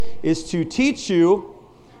is to teach you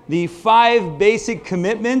the 5 basic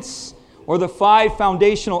commitments or the 5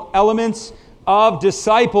 foundational elements of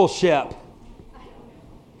discipleship.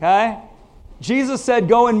 Okay? Jesus said,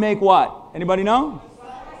 go and make what? Anybody know?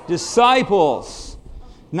 Disciples.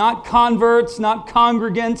 Not converts, not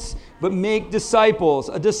congregants, but make disciples.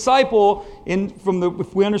 A disciple,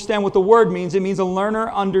 if we understand what the word means, it means a learner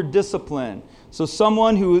under discipline. So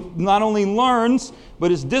someone who not only learns,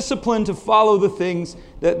 but is disciplined to follow the things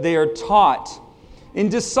that they are taught. In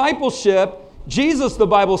discipleship, Jesus, the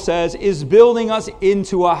Bible says, is building us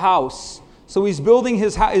into a house. So he's building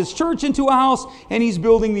his church into a house, and he's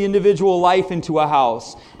building the individual life into a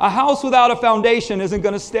house. A house without a foundation isn't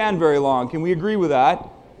going to stand very long. Can we agree with that?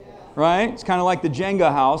 Right? It's kind of like the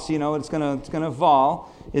Jenga house. It's going to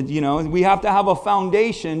fall. We have to have a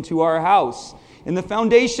foundation to our house. And the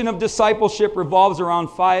foundation of discipleship revolves around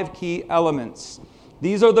 5 key elements.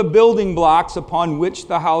 These are the building blocks upon which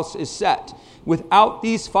the house is set. Without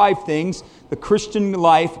these 5 things, the Christian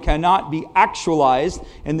life cannot be actualized,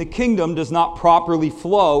 and the kingdom does not properly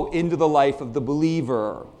flow into the life of the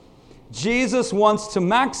believer. Jesus wants to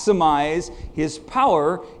maximize his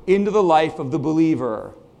power into the life of the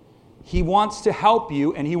believer. He wants to help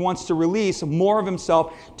you, and he wants to release more of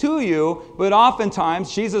himself to you. But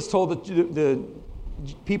oftentimes, Jesus told the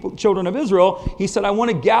children of Israel, he said, I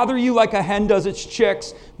want to gather you like a hen does its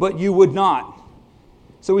chicks, but you would not.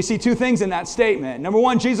 So we see 2 things in that statement. Number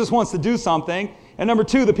 1, Jesus wants to do something. And number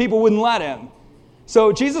 2, the people wouldn't let him.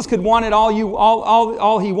 So Jesus could want it all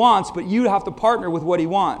he wants, but you have to partner with what he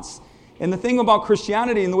wants. And the thing about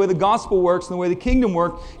Christianity and the way the gospel works and the way the kingdom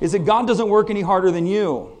works is that God doesn't work any harder than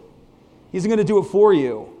you. He's going to do it for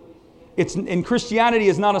you. And Christianity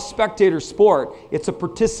is not a spectator sport. It's a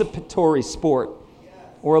participatory sport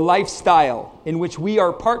or a lifestyle in which we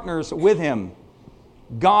are partners with him.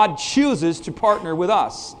 God chooses to partner with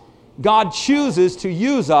us. God chooses to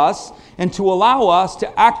use us and to allow us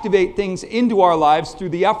to activate things into our lives through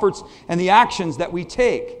the efforts and the actions that we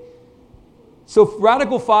take. So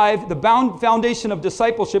Radical 5, the foundation of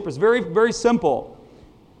discipleship is very, very simple.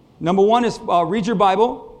 Number 1 is read your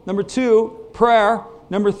Bible. Number 2, prayer.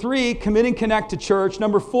 Number 3, commit and connect to church.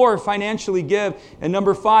 Number 4, financially give. And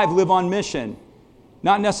number 5, live on mission.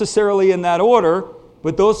 Not necessarily in that order,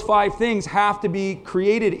 but those 5 things have to be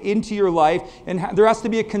created into your life, and there has to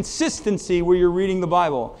be a consistency where you're reading the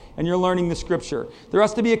Bible and you're learning the Scripture. There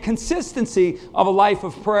has to be a consistency of a life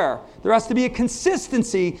of prayer. There has to be a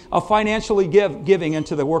consistency of financially giving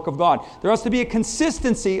into the work of God. There has to be a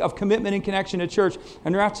consistency of commitment and connection to church,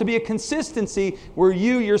 and there has to be a consistency where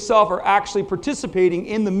you yourself are actually participating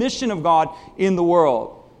in the mission of God in the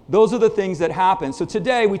world. Those are the things that happen. So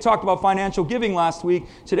today, we talked about financial giving last week.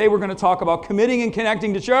 Today, we're going to talk about committing and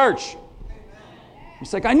connecting to church.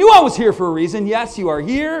 It's like, I knew I was here for a reason. Yes, you are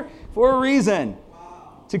here for a reason.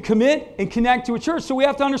 To commit and connect to a church. So we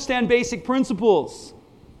have to understand basic principles.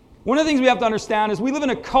 One of the things we have to understand is we live in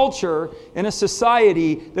a culture, in a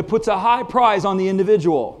society that puts a high prize on the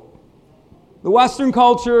individual. The Western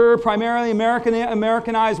culture, primarily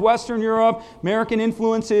Americanized Western Europe, American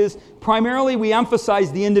influences, primarily we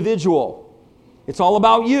emphasize the individual. It's all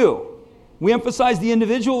about you. We emphasize the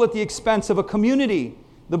individual at the expense of a community.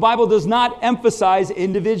 The Bible does not emphasize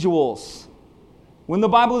individuals. When the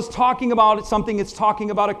Bible is talking about something, it's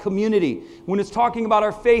talking about a community. When it's talking about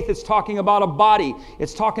our faith, it's talking about a body.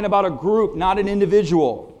 It's talking about a group, not an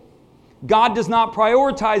individual. God does not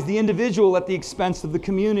prioritize the individual at the expense of the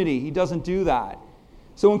community. He doesn't do that.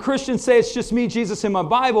 So when Christians say it's just me, Jesus, in my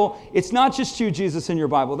Bible, it's not just you, Jesus, in your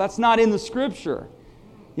Bible. That's not in the Scripture.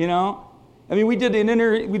 We did the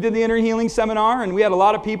inner healing seminar, and we had a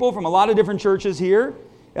lot of people from a lot of different churches here.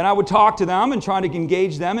 And I would talk to them and try to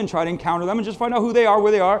engage them and try to encounter them and just find out who they are,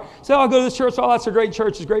 where they are. Say, I'll go to this church. Oh, that's a great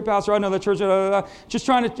church. It's a great pastor. I know that church. Just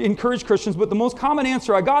trying to encourage Christians. But the most common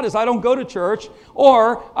answer I got is I don't go to church,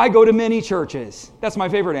 or I go to many churches. That's my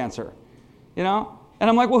favorite answer. And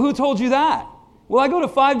I'm like, well, who told you that? Well, I go to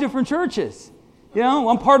 5 different churches.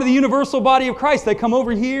 I'm part of the universal body of Christ. I come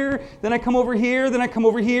over here, then I come over here, then I come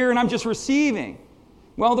over here, and I'm just receiving.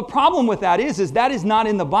 Well, the problem with that is that is not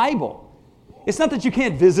in the Bible. It's not that you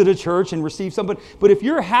can't visit a church and receive something, but if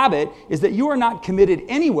your habit is that you are not committed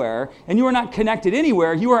anywhere and you are not connected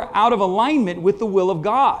anywhere, you are out of alignment with the will of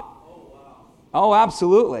God. Oh,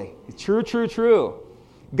 absolutely. True.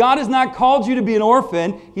 God has not called you to be an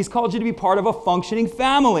orphan. He's called you to be part of a functioning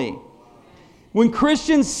family. When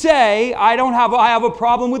Christians say, I have a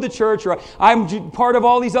problem with the church, or I'm part of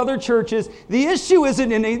all these other churches, the issue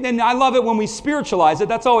isn't, and I love it when we spiritualize it.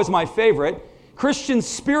 That's always my favorite. Christians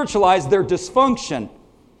spiritualize their dysfunction.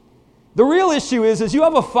 The real issue is you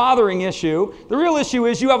have a fathering issue. The real issue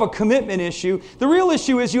is you have a commitment issue. The real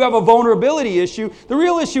issue is you have a vulnerability issue. The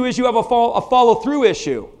real issue is you have a follow-through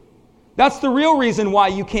issue. That's the real reason why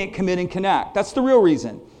you can't commit and connect. That's the real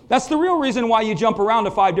reason. That's the real reason why you jump around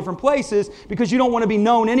to 5 different places, because you don't want to be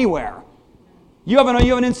known anywhere. You have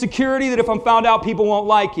an insecurity that if I'm found out, people won't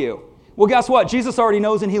like you. Well, guess what? Jesus already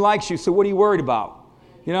knows and he likes you, so what are you worried about?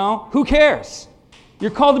 You know? Who cares?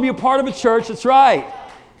 You're called to be a part of a church, that's right.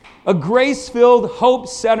 A grace-filled,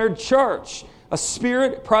 hope-centered church. A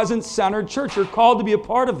spirit presence-centered church. You're called to be a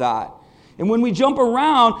part of that. And when we jump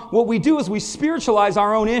around, what we do is we spiritualize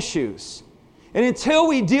our own issues. And until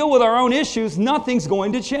we deal with our own issues, nothing's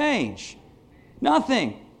going to change.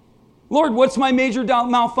 Nothing. Lord, what's my major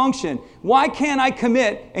malfunction? Why can't I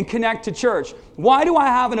commit and connect to church? Why do I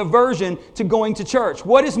have an aversion to going to church?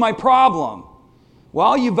 What is my problem?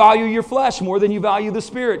 Well, you value your flesh more than you value the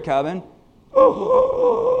Spirit, Kevin.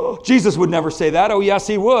 Jesus would never say that. Oh, yes,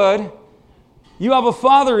 he would. You have a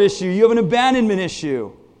father issue. You have an abandonment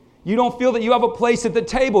issue. You don't feel that you have a place at the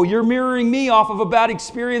table. You're mirroring me off of a bad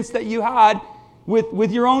experience that you had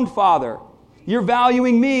with your own father. You're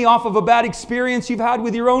valuing me off of a bad experience you've had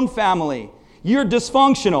with your own family. You're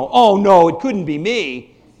dysfunctional. Oh, no, it couldn't be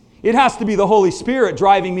me. It has to be the Holy Spirit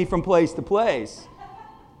driving me from place to place.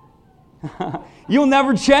 You'll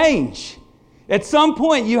never change. At some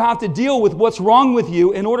point, you have to deal with what's wrong with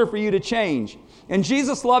you in order for you to change. And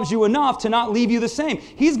Jesus loves you enough to not leave you the same.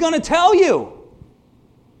 He's going to tell you.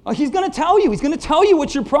 He's going to tell you. He's going to tell you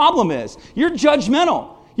what your problem is. You're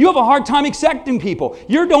judgmental. You have a hard time accepting people.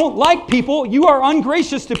 You don't like people. You are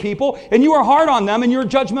ungracious to people, and you are hard on them, and you're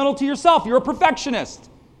judgmental to yourself. You're a perfectionist.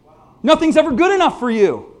 Nothing's ever good enough for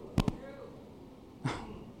you.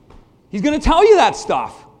 He's going to tell you that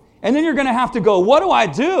stuff. And then you're going to have to go, what do I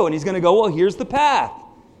do? And he's going to go, well, here's the path.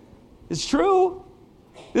 It's true.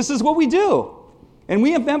 This is what we do. And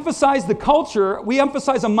we have emphasized the culture. We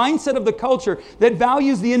emphasize a mindset of the culture that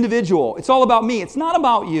values the individual. It's all about me. It's not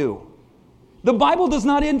about you. The Bible does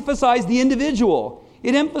not emphasize the individual.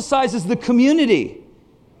 It emphasizes the community.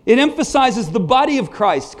 It emphasizes the body of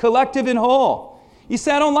Christ, collective and whole. You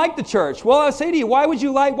say, I don't like the church. Well, I say to you, why would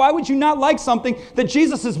you not like something that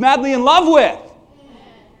Jesus is madly in love with?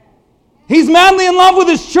 He's madly in love with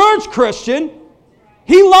his church, Christian.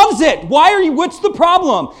 He loves it. What's the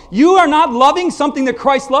problem? You are not loving something that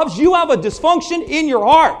Christ loves. You have a dysfunction in your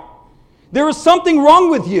heart. There is something wrong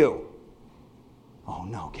with you. Oh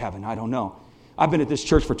no, Kevin, I don't know. I've been at this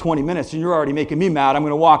church for 20 minutes and you're already making me mad. I'm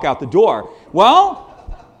going to walk out the door.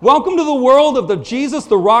 Well, welcome to the world of the Jesus,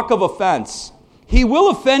 the rock of offense. He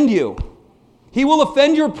will offend you. He will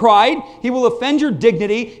offend your pride, he will offend your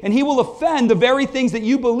dignity, and he will offend the very things that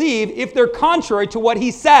you believe if they're contrary to what he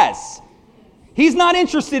says. He's not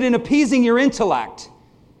interested in appeasing your intellect.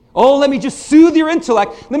 Oh, let me just soothe your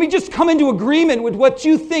intellect. Let me just come into agreement with what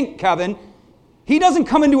you think, Kevin. He doesn't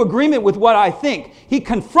come into agreement with what I think. He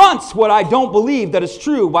confronts what I don't believe that is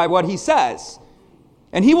true by what he says.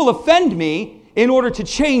 And he will offend me in order to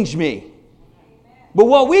change me. But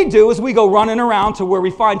what we do is we go running around to where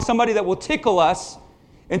we find somebody that will tickle us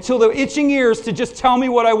until they're itching ears to just tell me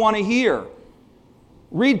what I want to hear.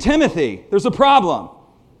 Read Timothy. There's a problem.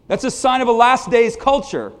 That's a sign of a last days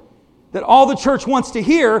culture. That all the church wants to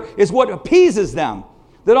hear is what appeases them.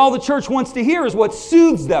 That all the church wants to hear is what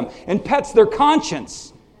soothes them and pets their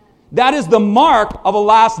conscience. That is the mark of a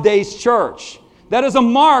last days church. That is a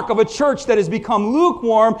mark of a church that has become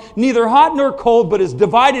lukewarm, neither hot nor cold, but has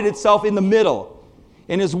divided itself in the middle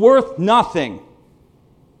and is worth nothing.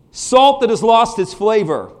 Salt that has lost its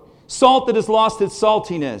flavor. Salt that has lost its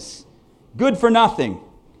saltiness. Good for nothing.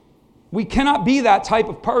 We cannot be that type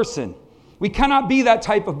of person. We cannot be that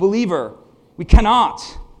type of believer. We cannot.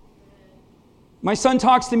 My son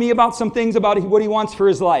talks to me about some things about what he wants for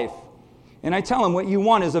his life. And I tell him what you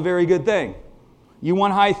want is a very good thing. You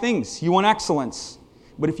want high things. You want excellence.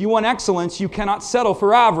 But if you want excellence, you cannot settle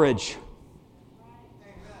for average.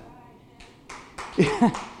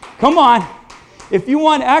 Come on. If you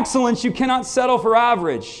want excellence, you cannot settle for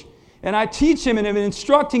average. And I teach him and I'm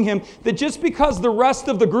instructing him that just because the rest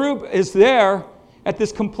of the group is there at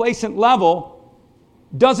this complacent level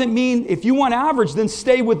doesn't mean if you want average, then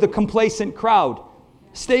stay with the complacent crowd.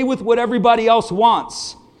 Stay with what everybody else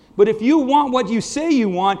wants. But if you want what you say you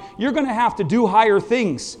want, you're going to have to do higher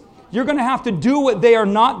things. You're going to have to do what they are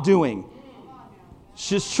not doing. It's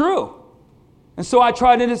just true. And so I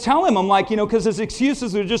tried to tell him, I'm like, because his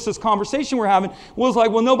excuses are just this conversation we're having was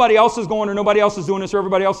like, well, nobody else is going or nobody else is doing this or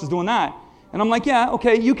everybody else is doing that. And I'm like, yeah,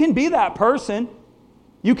 okay, you can be that person.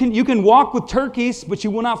 You can walk with turkeys, but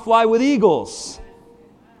you will not fly with eagles.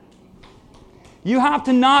 You have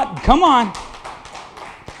to not, come on.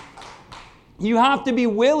 You have to be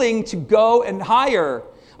willing to go and higher.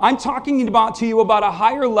 I'm talking to you about a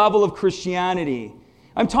higher level of Christianity.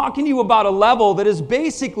 I'm talking to you about a level that is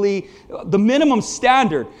basically the minimum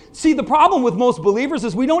standard. See, the problem with most believers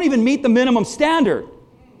is we don't even meet the minimum standard.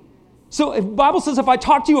 So if the Bible says if I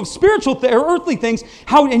talk to you of spiritual or earthly things,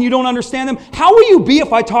 and you don't understand them, how will you be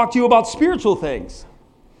if I talk to you about spiritual things?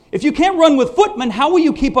 If you can't run with footmen, how will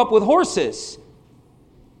you keep up with horses?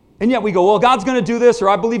 And yet we go, well, God's going to do this, or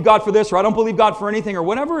I believe God for this, or I don't believe God for anything, or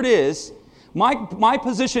whatever it is. My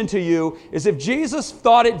position to you is if Jesus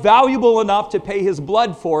thought it valuable enough to pay his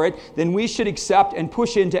blood for it, then we should accept and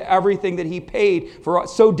push into everything that he paid for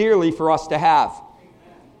so dearly for us to have.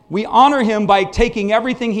 We honor him by taking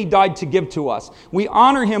everything he died to give to us. We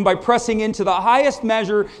honor him by pressing into the highest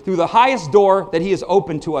measure through the highest door that he has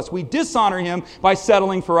opened to us. We dishonor him by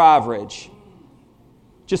settling for average.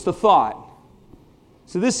 Just a thought.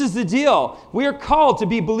 So this is the deal. We are called to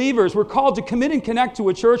be believers. We're called to commit and connect to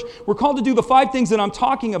a church. We're called to do the 5 things that I'm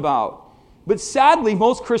talking about. But sadly,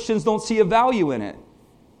 most Christians don't see a value in it.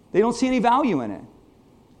 They don't see any value in it.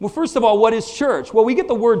 Well, first of all, what is church? Well, we get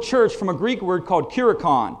the word church from a Greek word called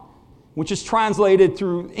kyriakon, which is translated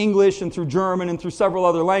through English and through German and through several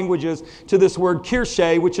other languages to this word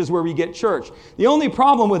Kirche, which is where we get church. The only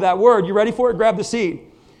problem with that word, you ready for it? Grab the seat.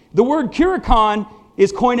 The word kyriakon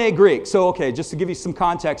is Koine Greek. So, okay, just to give you some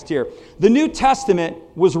context here. The New Testament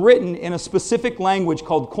was written in a specific language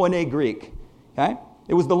called Koine Greek. Okay?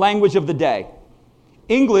 It was the language of the day.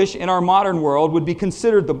 English in our modern world would be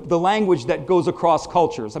considered the language that goes across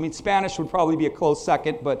cultures. I mean, Spanish would probably be a close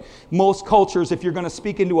second, but most cultures, if you're going to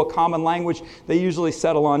speak into a common language, they usually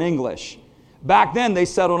settle on English. Back then, they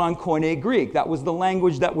settled on Koine Greek. That was the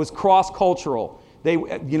language that was cross-cultural.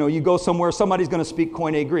 You go somewhere, somebody's going to speak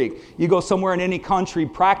Koine Greek. You go somewhere in any country,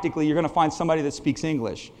 practically, you're going to find somebody that speaks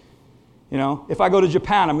English. If I go to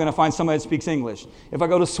Japan, I'm going to find somebody that speaks English. If I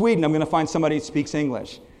go to Sweden, I'm going to find somebody that speaks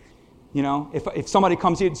English. If somebody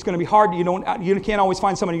comes here, it's going to be hard. You can't always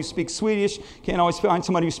find somebody who speaks Swedish. Can't always find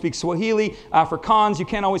somebody who speaks Swahili, Afrikaans. You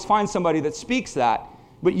can't always find somebody that speaks that.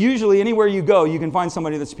 But usually, anywhere you go, you can find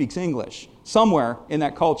somebody that speaks English somewhere in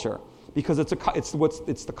that culture because it's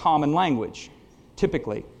the common language.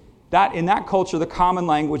 Typically, in that culture, the common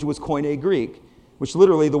language was Koine Greek, which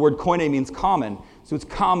literally the word koine means common. So it's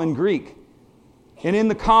common Greek, and in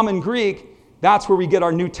the common Greek, that's where we get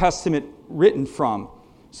our New Testament written from.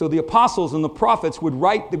 So the apostles and the prophets would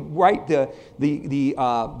write the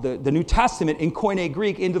New Testament in Koine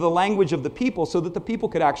Greek into the language of the people so that the people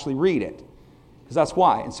could actually read it. Because that's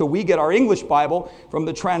why. And so we get our English Bible from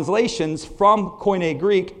the translations from Koine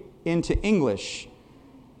Greek into English.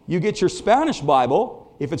 You get your Spanish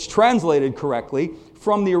Bible, if it's translated correctly,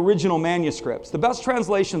 from the original manuscripts. The best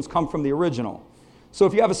translations come from the original. So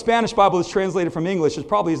if you have a Spanish Bible that's translated from English, it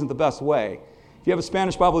probably isn't the best way. If you have a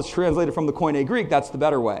Spanish Bible that's translated from the Koine Greek, that's the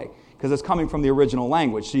better way, because it's coming from the original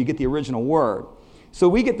language, so you get the original word. So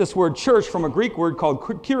we get this word church from a Greek word called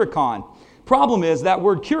kyriakon. Problem is that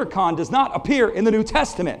word kyriakon does not appear in the New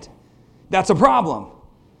Testament. That's a problem.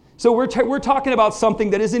 So we're talking about something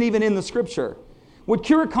that isn't even in the Scripture. What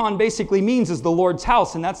kyriakon basically means is the Lord's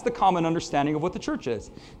house, and that's the common understanding of what the church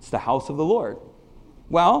is. It's the house of the Lord.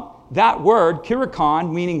 Well, that word,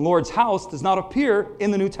 kyriakon, meaning Lord's house, does not appear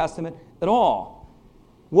in the New Testament at all.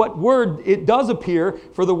 What word it does appear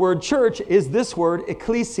for the word church is this word,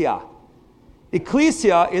 ecclesia.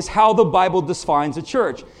 Ecclesia is how the Bible defines a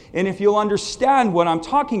church. And if you'll understand what I'm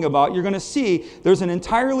talking about, you're going to see there's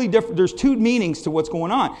there's 2 meanings to what's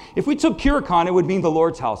going on. If we took kyriakon, it would mean the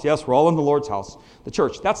Lord's house. Yes, we're all in the Lord's house, the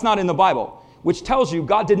church. That's not in the Bible, which tells you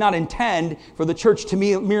God did not intend for the church to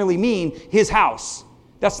merely mean his house.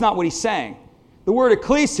 That's not what he's saying. The word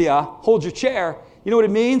ecclesia, hold your chair, you know what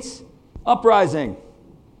it means? Uprising,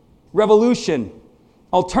 revolution,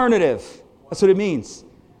 alternative. That's what it means.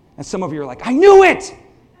 And some of you are like, I knew it!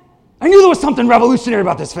 I knew there was something revolutionary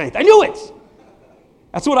about this faith. I knew it!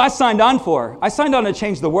 That's what I signed on for. I signed on to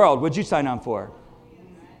change the world. What'd you sign on for?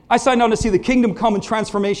 I signed on to see the kingdom come and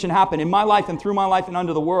transformation happen in my life and through my life and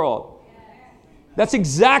unto the world. That's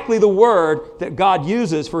exactly the word that God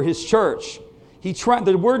uses for his church.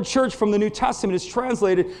 The word church from the New Testament is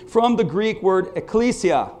translated from the Greek word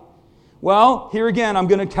ecclesia. Well, here again, I'm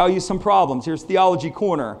going to tell you some problems. Here's Theology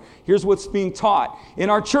Corner. Here's what's being taught.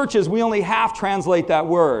 In our churches, we only half translate that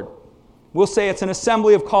word. We'll say it's an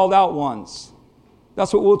assembly of called out ones.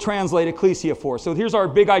 That's what we'll translate ecclesia for. So here's our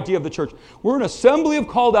big idea of the church. We're an assembly of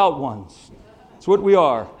called out ones. That's what we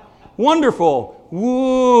are. Wonderful.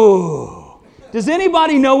 Woo. Does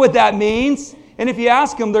anybody know what that means? And if you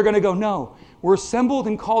ask them, they're going to go, no. We're assembled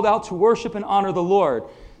and called out to worship and honor the Lord.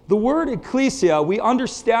 The word ecclesia, we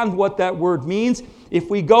understand what that word means if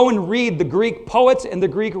we go and read the Greek poets and the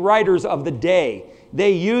Greek writers of the day.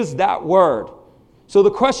 They used that word. So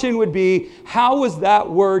the question would be, how was that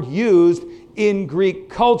word used in Greek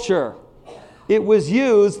culture? It was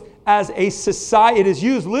used as a society. It is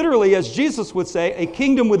used literally, as Jesus would say, a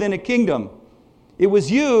kingdom within a kingdom. It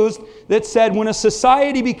was used that said when a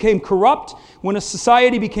society became corrupt, when a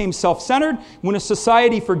society became self-centered, when a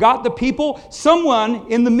society forgot the people, someone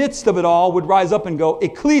in the midst of it all would rise up and go,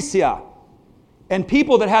 ecclesia. And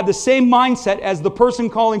people that had the same mindset as the person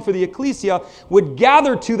calling for the ecclesia would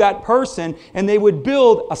gather to that person, and they would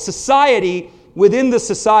build a society within the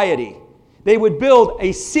society. They would build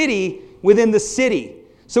a city within the city.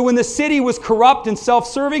 So when the city was corrupt and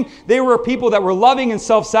self-serving, they were people that were loving and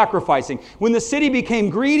self-sacrificing. When the city became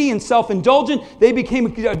greedy and self-indulgent, they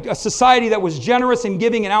became a society that was generous and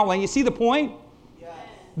giving and outlaying. You see the point? Yes.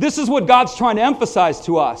 This is what God's trying to emphasize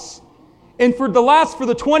to us. And for the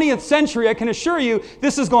 20th century, I can assure you,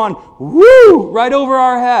 this has gone woo right over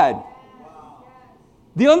our head. Wow.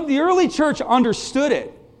 The early church understood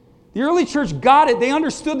it. The early church got it. They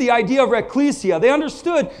understood the idea of ecclesia. They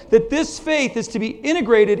understood that this faith is to be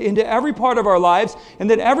integrated into every part of our lives, and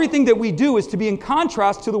that everything that we do is to be in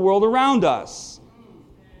contrast to the world around us.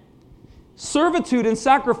 Servitude and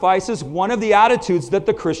sacrifice is one of the attitudes that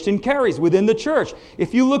the Christian carries within the church.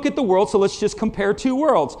 If you look at the world, so let's just compare two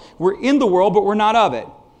worlds. We're in the world, but we're not of it.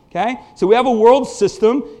 Okay? So we have a world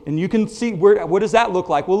system, and you can see what does that look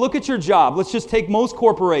like? Well, look at your job. Let's just take most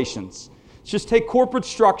corporations. Let's just take corporate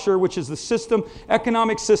structure, which is the system,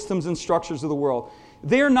 economic systems and structures of the world.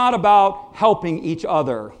 They're not about helping each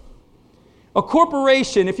other. A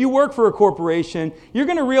corporation, if you work for a corporation, you're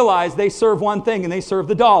going to realize they serve one thing, and they serve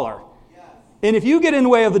the dollar. Yes. And if you get in the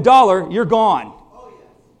way of the dollar, you're gone. Oh, yes.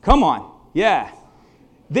 Come on. Yeah.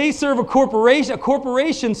 They serve a corporation. A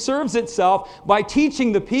corporation serves itself by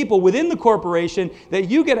teaching the people within the corporation that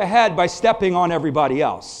you get ahead by stepping on everybody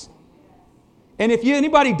else. And if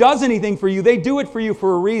anybody does anything for you, they do it for you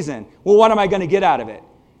for a reason. Well, what am I going to get out of it?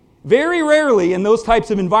 Very rarely in those types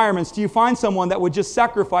of environments do you find someone that would just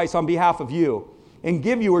sacrifice on behalf of you and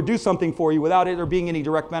give you or do something for you without it there being any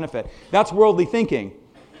direct benefit. That's worldly thinking.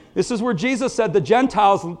 This is where Jesus said the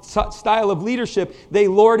Gentiles' style of leadership, they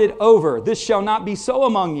lord it over. This shall not be so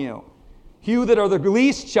among you. You that are the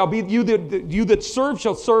least shall be, you that serve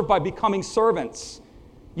shall serve by becoming servants.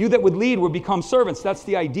 You that would lead would become servants. That's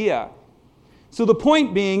the idea. So the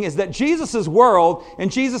point being is that Jesus' world and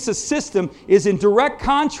Jesus' system is in direct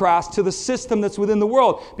contrast to the system that's within the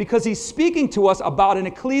world, because he's speaking to us about an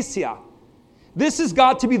ecclesia. This has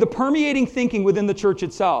got to be the permeating thinking within the church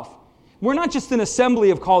itself. We're not just an assembly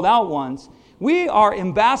of called out ones. We are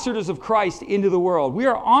ambassadors of Christ into the world. We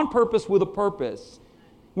are on purpose with a purpose.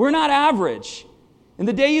 We're not average. And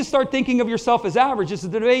the day you start thinking of yourself as average is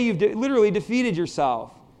the day you've literally defeated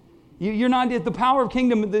yourself. You're not, the power of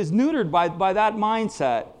kingdom is neutered by that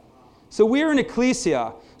mindset. So we're an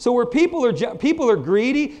ecclesia. So where people are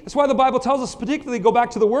greedy, that's why the Bible tells us, particularly go back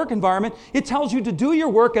to the work environment, it tells you to do your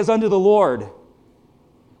work as unto the Lord.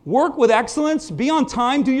 Work with excellence, be on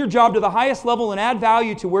time, do your job to the highest level, and add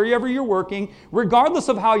value to wherever you're working, regardless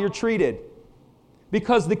of how you're treated.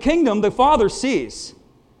 Because the kingdom, the Father sees.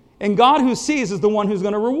 And God who sees is the one who's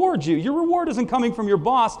going to reward you. Your reward isn't coming from your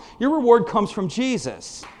boss. Your reward comes from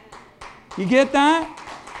Jesus. You get that?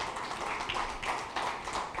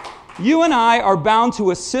 You and I are bound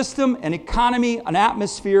to a system, an economy, an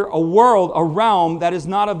atmosphere, a world, a realm that is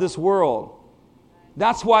not of this world.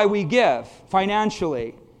 That's why we give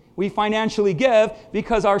financially. We financially give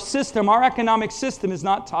because our system, our economic system, is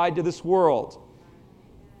not tied to this world.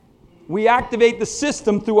 We activate the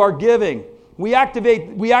system through our giving. We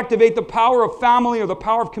activate the power of family or the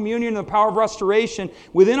power of communion and the power of restoration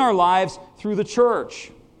within our lives through the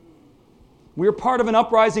church. We are part of an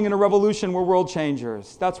uprising and a revolution. We're world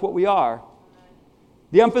changers. That's what we are.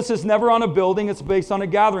 The emphasis is never on a building. It's based on a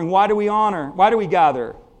gathering. Why do we honor? Why do we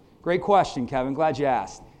gather? Great question, Kevin. Glad you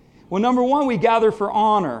asked. Well, number one, we gather for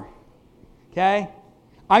honor. Okay?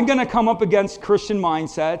 I'm going to come up against Christian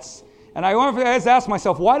mindsets. And I always ask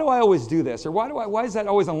myself, why do I always do this? Or why is that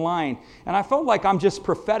always a line? And I felt like I'm just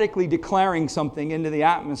prophetically declaring something into the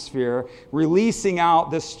atmosphere, releasing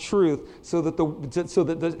out this truth so that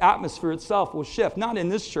the atmosphere itself will shift. Not in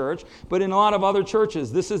this church, but in a lot of other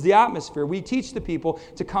churches. This is the atmosphere. We teach the people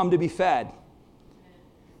to come to be fed.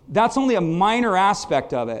 That's only a minor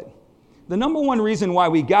aspect of it. The number one reason why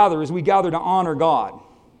we gather is we gather to honor God.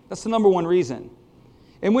 That's the number one reason.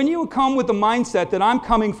 And when you come with the mindset that I'm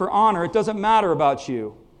coming for honor, it doesn't matter about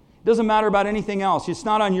you. It doesn't matter about anything else. It's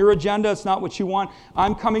not on your agenda. It's not what you want.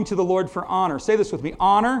 I'm coming to the Lord for honor. Say this with me.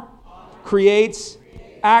 Honor creates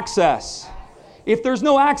access. If there's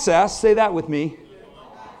no access, say that with me.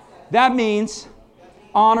 That means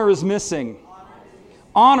honor is missing.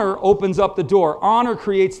 Honor opens up the door. Honor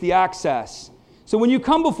creates the access. So when you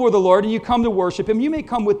come before the Lord and you come to worship Him, you may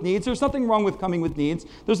come with needs. There's nothing wrong with coming with needs.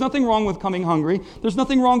 There's nothing wrong with coming hungry. There's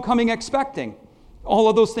nothing wrong coming expecting. All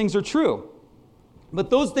of those things are true. But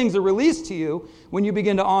those things are released to you when you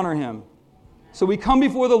begin to honor Him. So we come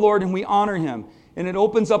before the Lord and we honor Him. And it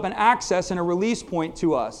opens up an access and a release point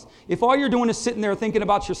to us. If all you're doing is sitting there thinking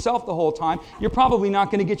about yourself the whole time, you're probably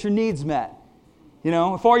not going to get your needs met. You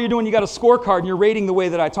know, if all you're doing, you got a scorecard and you're rating the way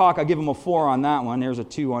that I talk, I'll give them a 4 on that one. There's a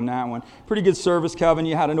 2 on that one. Pretty good service, Kevin.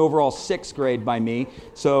 You had an overall 6th grade by me.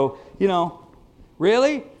 So, you know,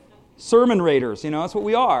 really? Sermon raters, you know, that's what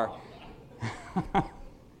we are.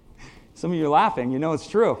 Some of you are laughing. You know it's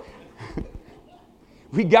true.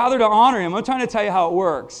 We gather to honor Him. I'm trying to tell you how it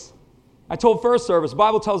works. I told first service, the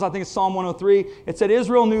Bible tells, I think it's Psalm 103, it said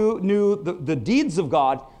Israel knew the deeds of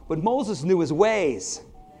God, but Moses knew His ways.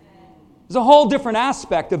 There's a whole different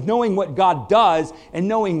aspect of knowing what God does and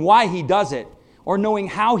knowing why He does it, or knowing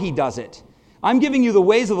how He does it. I'm giving you the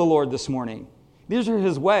ways of the Lord this morning. These are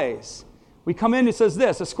His ways. We come in, it says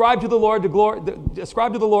this, ascribe to the Lord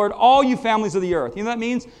all you families of the earth. You know what that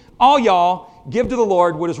means? All y'all give to the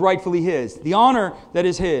Lord what is rightfully His, the honor that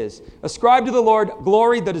is His. Ascribe to the Lord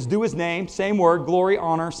glory that is due His name, same word, glory,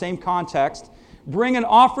 honor, same context. Bring an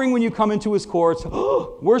offering when you come into His courts.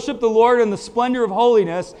 Worship the Lord in the splendor of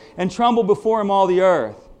holiness and tremble before Him all the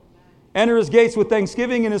earth. Enter His gates with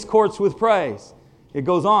thanksgiving and His courts with praise. It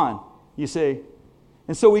goes on, you see.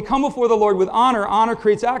 And so we come before the Lord with honor. Honor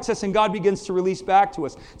creates access and God begins to release back to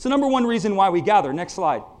us. It's the number one reason why we gather. Next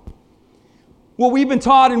slide. What we've been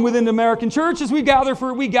taught and within the American church is we gather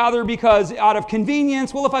because out of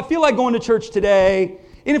convenience. Well, if I feel like going to church today,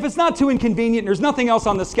 and if it's not too inconvenient and there's nothing else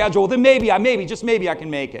on the schedule, then maybe I can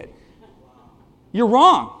make it. You're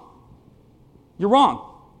wrong. You're wrong.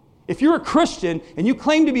 If you're a Christian and you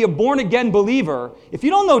claim to be a born-again believer, if you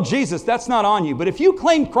don't know Jesus, that's not on you. But if you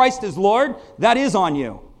claim Christ as Lord, that is on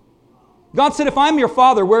you. God said, if I'm your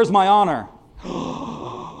Father, where's my honor?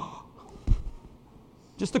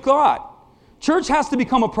 Just a thought. Church has to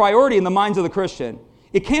become a priority in the minds of the Christian.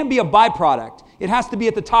 It can't be a byproduct. It has to be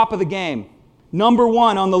at the top of the game. Number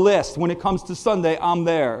 1 on the list. When it comes to Sunday, I'm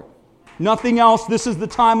there. Nothing else. This is the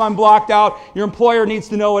time I'm blocked out. Your employer needs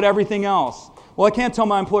to know it, everything else. Well, I can't tell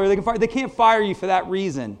my employer. They can't fire you for that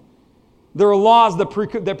reason. There are laws that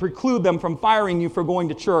preclude them from firing you for going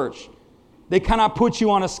to church. They cannot put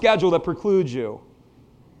you on a schedule that precludes you.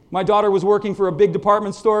 My daughter was working for a big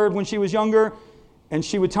department store when she was younger, and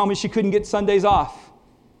she would tell me she couldn't get Sundays off.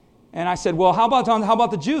 And I said, well, how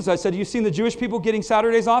about the Jews? I said, you seen the Jewish people getting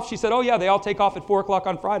Saturdays off? She said, oh yeah, they all take off at 4 o'clock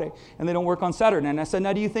on Friday, and they don't work on Saturday. And I said,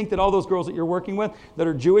 now do you think that all those girls that you're working with that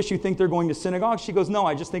are Jewish, you think they're going to synagogue? She goes, no,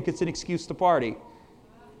 I just think it's an excuse to party.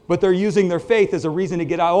 But they're using their faith as a reason to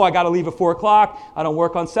get out. Oh, I got to leave at 4 o'clock. I don't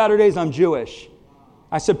work on Saturdays. I'm Jewish.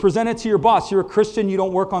 I said, present it to your boss. You're a Christian. You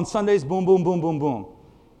don't work on Sundays. Boom, boom, boom, boom, boom.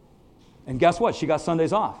 And guess what? She got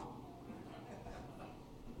Sundays off.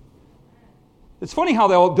 It's funny how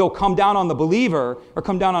they'll come down on the believer or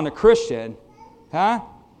come down on the Christian. Huh?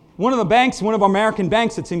 One of our American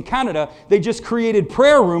banks that's in Canada, they just created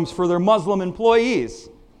prayer rooms for their Muslim employees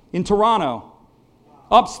in Toronto.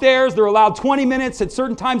 Upstairs, they're allowed 20 minutes at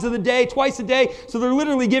certain times of the day, twice a day. So they're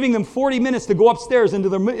literally giving them 40 minutes to go upstairs into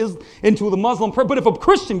the Muslim prayer. But if a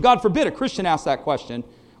Christian, God forbid, a Christian asks that question,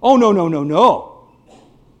 oh, no.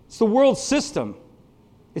 It's the world system.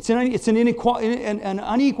 It's an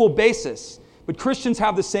unequal basis. But Christians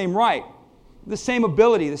have the same right, the same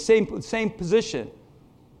ability, the same position.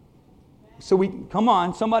 So come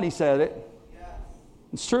on, somebody said it.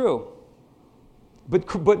 It's true.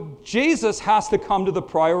 But Jesus has to come to the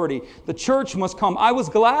priority. The church must come. I was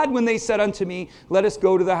glad when they said unto me, let us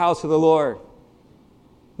go to the house of the Lord.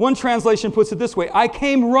 One translation puts it this way, I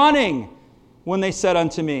came running when they said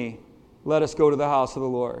unto me, let us go to the house of the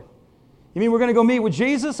Lord. You mean we're going to go meet with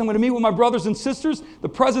Jesus? I'm going to meet with my brothers and sisters? The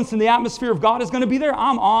presence and the atmosphere of God is going to be there?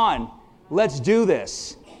 I'm on. Let's do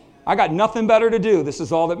this. I got nothing better to do. This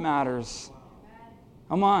is all that matters.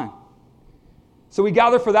 I'm on. So we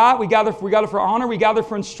gather for that. We gather for honor. We gather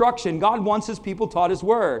for instruction. God wants His people taught His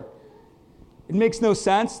word. It makes no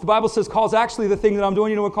sense. The Bible says calls actually the thing that I'm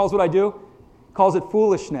doing. You know what calls what I do? It calls it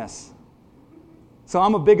foolishness. So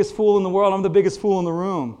I'm the biggest fool in the world. I'm the biggest fool in the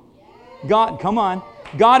room. God, come on.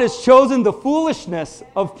 God has chosen the foolishness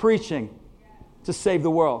of preaching to save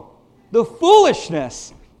the world. The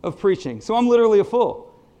foolishness of preaching. So I'm literally a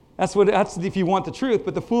fool. That's if you want the truth.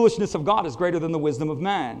 But the foolishness of God is greater than the wisdom of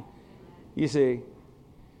man. You see.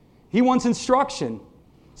 He wants instruction.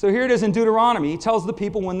 So here it is in Deuteronomy. He tells the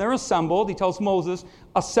people when they're assembled, he tells Moses,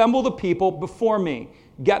 assemble the people before me.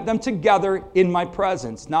 Get them together in my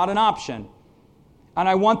presence. Not an option. And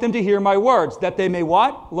I want them to hear my words, that they may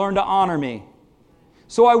what? Learn to honor me.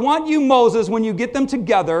 So I want you, Moses, when you get them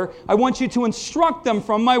together, I want you to instruct them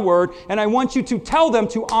from my word, and I want you to tell them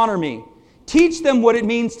to honor me. Teach them what it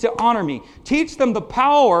means to honor me. Teach them the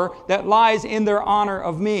power that lies in their honor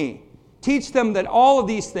of me. Teach them that all of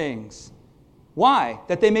these things. Why?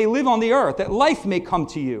 That they may live on the earth, that life may come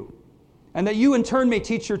to you, and that you in turn may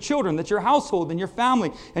teach your children, that your household and your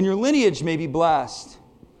family and your lineage may be blessed.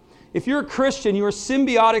 If you're a Christian, you are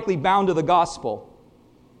symbiotically bound to the gospel.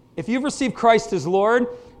 If you've received Christ as Lord,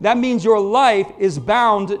 that means your life is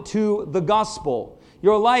bound to the gospel.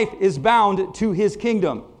 Your life is bound to His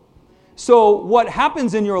kingdom. So what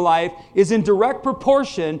happens in your life is in direct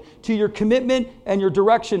proportion to your commitment and your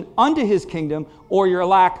direction unto His kingdom or your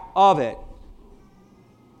lack of it.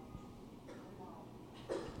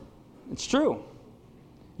 It's true.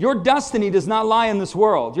 Your destiny does not lie in this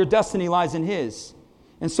world. Your destiny lies in His.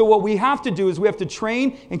 And so what we have to do is we have to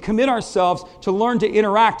train and commit ourselves to learn to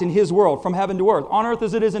interact in His world from heaven to earth. On earth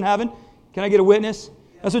as it is in heaven. Can I get a witness?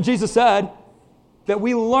 That's what Jesus said. That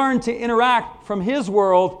we learn to interact from His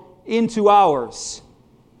world into ours.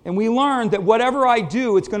 And we learn that whatever I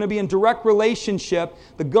do, it's going to be in direct relationship.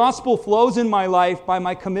 The gospel flows in my life by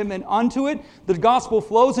my commitment unto it. The gospel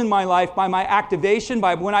flows in my life by my activation.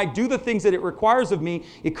 By when I do the things that it requires of me,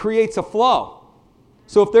 it creates a flow.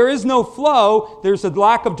 So if there is no flow, there's a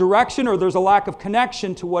lack of direction or there's a lack of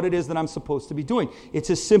connection to what it is that I'm supposed to be doing. It's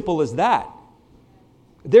as simple as that.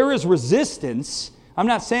 There is resistance. I'm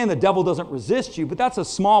not saying the devil doesn't resist you, but that's a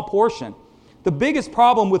small portion. The biggest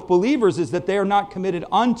problem with believers is that they are not committed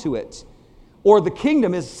unto it. Or the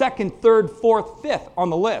kingdom is second, third, fourth, fifth on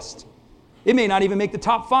the list. It may not even make the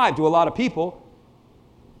top 5 to a lot of people.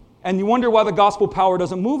 And you wonder why the gospel power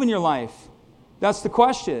doesn't move in your life. That's the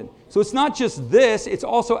question. So it's not just this, it's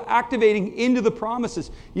also activating into the promises.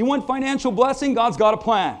 You want financial blessing? God's got a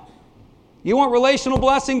plan. You want relational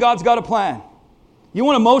blessing? God's got a plan. You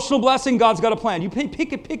want emotional blessing? God's got a plan. You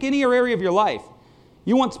pick any area of your life.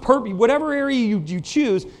 You want whatever area you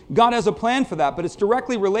choose, God has a plan for that, but it's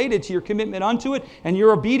directly related to your commitment unto it and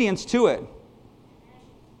your obedience to it.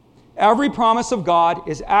 Every promise of God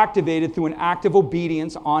is activated through an act of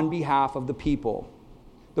obedience on behalf of the people.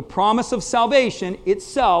 The promise of salvation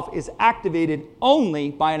itself is activated only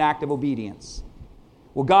by an act of obedience.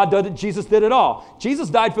 Well, God did it, Jesus did it all. Jesus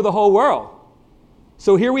died for the whole world.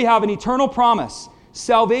 So here we have an eternal promise.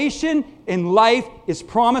 Salvation and life is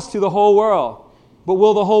promised to the whole world. But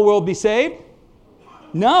will the whole world be saved?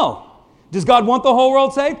 No. Does God want the whole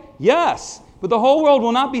world saved? Yes. But the whole world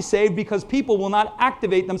will not be saved because people will not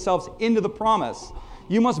activate themselves into the promise.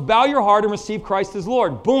 You must bow your heart and receive Christ as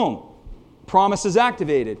Lord. Boom. Promise is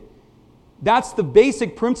activated. That's the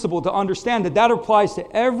basic principle to understand that applies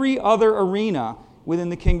to every other arena within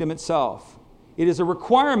the kingdom itself. It is a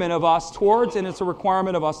requirement of us towards, and it's a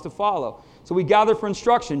requirement of us to follow. So we gather for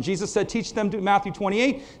instruction. Jesus said, teach them to, Matthew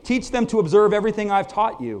 28, teach them to observe everything I've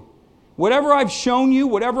taught you. Whatever I've shown you,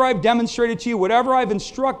 whatever I've demonstrated to you, whatever I've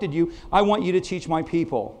instructed you, I want you to teach my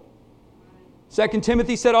people. 2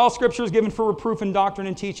 Timothy said, all Scripture is given for reproof and doctrine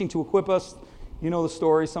and teaching to equip us. You know the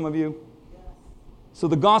story, some of you. So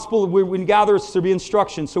the gospel, we gather is to be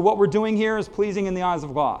instruction. So what we're doing here is pleasing in the eyes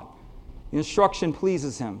of God. The instruction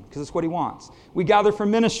pleases Him because it's what He wants. We gather for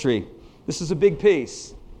ministry. This is a big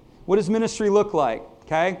piece. What does ministry look like?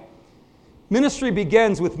 Okay? Ministry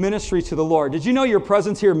begins with ministry to the Lord. Did you know your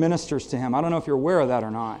presence here ministers to Him? I don't know if you're aware of that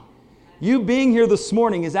or not. You being here this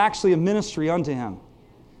morning is actually a ministry unto Him.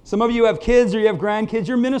 Some of you have kids or you have grandkids.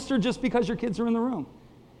 You're ministered just because your kids are in the room.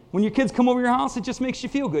 When your kids come over your house, it just makes you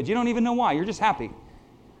feel good. You don't even know why. You're just happy.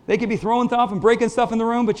 They could be throwing stuff and breaking stuff in the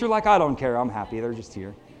room, but you're like, I don't care. I'm happy. They're just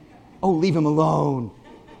here. Oh, leave him alone.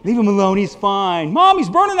 Leave him alone. He's fine. Mom, he's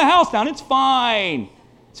burning the house down. It's fine.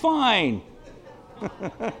 It's fine.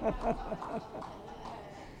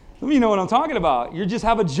 You know what I'm talking about. You just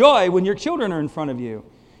have a joy when your children are in front of you.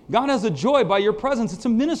 God has a joy by your presence. It's a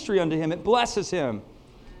ministry unto Him. It blesses Him.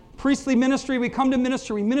 Priestly ministry, we come to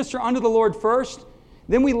minister. We minister unto the Lord first.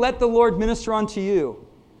 Then we let the Lord minister unto you.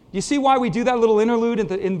 You see why we do that little interlude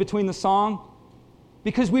in between the song?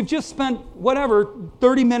 Because we've just spent,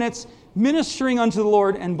 30 minutes ministering unto the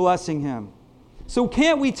Lord and blessing Him. So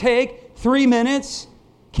can't we take 3 minutes?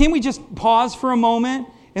 Can't we just pause for a moment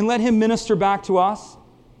and let Him minister back to us?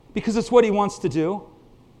 Because it's what He wants to do.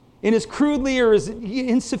 And as crudely or as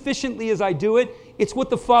insufficiently as I do it, it's what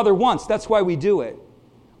the Father wants. That's why we do it.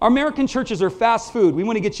 Our American churches are fast food. We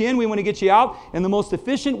want to get you in, we want to get you out in the most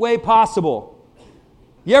efficient way possible.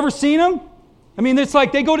 You ever seen them? I mean, it's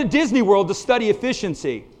like they go to Disney World to study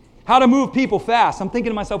efficiency, how to move people fast. I'm thinking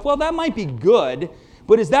to myself, well, that might be good,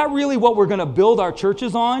 but is that really what we're going to build our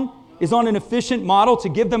churches on? Is on an efficient model to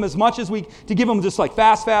give them as much as to give them just like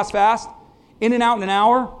fast, in and out in an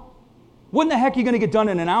hour? What in the heck are you going to get done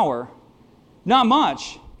in an hour? Not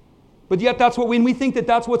much. But yet that's what we think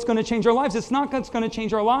that's what's going to change our lives. It's not what's going to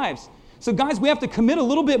change our lives. So guys, we have to commit a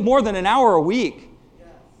little bit more than an hour a week.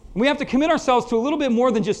 We have to commit ourselves to a little bit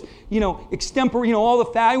more than just, extempore, all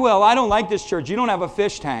the well, I don't like this church. You don't have a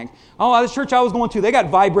fish tank. Oh, this church I was going to, they got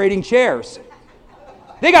vibrating chairs.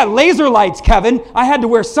 They got laser lights, Kevin. I had to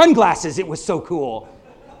wear sunglasses. It was so cool.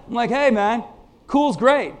 I'm like, hey, man, cool's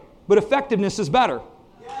great, but effectiveness is better.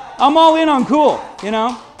 I'm all in on cool,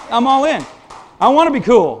 I'm all in. I want to be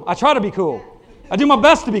cool. I try to be cool. I do my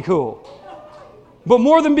best to be cool. But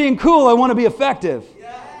more than being cool, I want to be effective.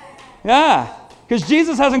 Yeah. Because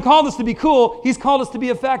Jesus hasn't called us to be cool. He's called us to be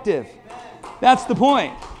effective. That's the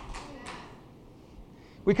point.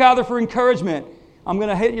 We gather for encouragement. I'm going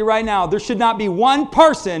to hit you right now. There should not be one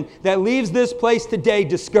person that leaves this place today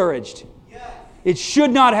discouraged. It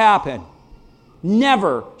should not happen.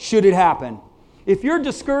 Never should it happen. If you're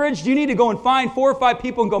discouraged, you need to go and find 4 or 5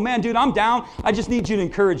 people and go, man, dude, I'm down. I just need you to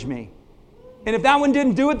encourage me. And if that one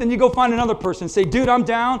didn't do it, then you go find another person and say, dude, I'm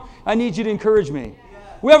down. I need you to encourage me.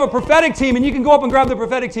 We have a prophetic team, and you can go up and grab the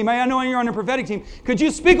prophetic team. I know you're on a prophetic team. Could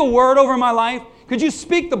you speak a word over my life? Could you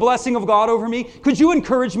speak the blessing of God over me? Could you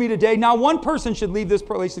encourage me today? Now, one person should leave this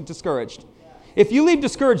place discouraged. If you leave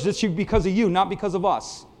discouraged, it should be because of you, not because of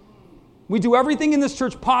us. We do everything in this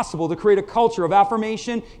church possible to create a culture of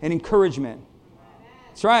affirmation and encouragement.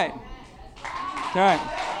 That's right. That's right.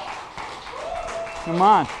 Come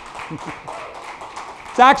on.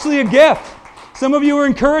 It's actually a gift. Some of you are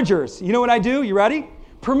encouragers. You know what I do? You ready?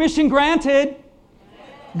 Permission granted.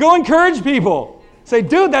 Go encourage people. Say,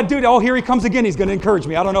 dude, that dude, oh, here he comes again. He's going to encourage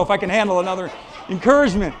me. I don't know if I can handle another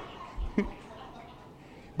encouragement.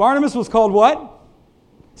 Barnabas was called what?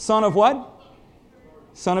 Son of what?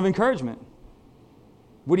 Son of encouragement.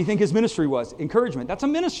 What do you think his ministry was? Encouragement. That's a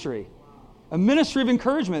ministry. A ministry of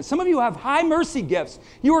encouragement. Some of you have high mercy gifts.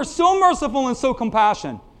 You are so merciful and so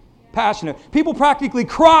passionate. People practically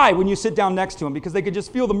cry when you sit down next to them because they could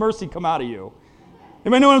just feel the mercy come out of you.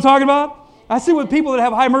 Anybody know what I'm talking about? I see with people that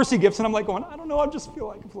have high mercy gifts, and I'm like going, I don't know, I just feel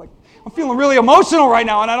like I'm feeling really emotional right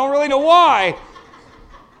now, and I don't really know why.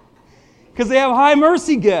 Because they have high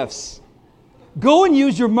mercy gifts. Go and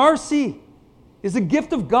use your mercy. It's a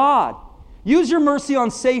gift of God. Use your mercy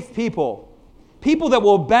on safe people. People that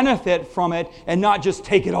will benefit from it and not just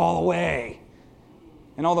take it all away.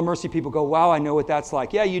 And all the mercy people go, wow, I know what that's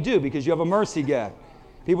like. Yeah, you do, because you have a mercy gift.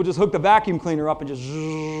 People just hook the vacuum cleaner up and just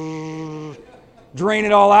drain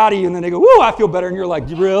it all out of you, and then they go, woo, I feel better. And you're like,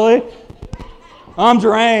 really? I'm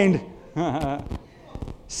drained.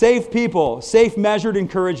 Safe people, safe measured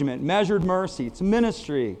encouragement, measured mercy. It's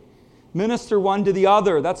ministry. Minister one to the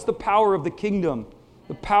other. That's the power of the kingdom.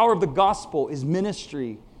 The power of the gospel is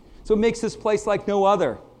ministry. So it makes this place like no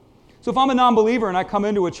other. So if I'm a non-believer and I come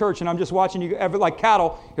into a church and I'm just watching you like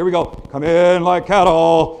cattle, here we go. Come in like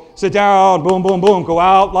cattle. Sit down. Boom, boom, boom. Go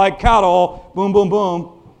out like cattle. Boom, boom,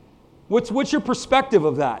 boom. What's your perspective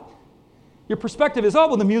of that? Your perspective is, oh,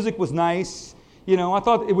 well, the music was nice. I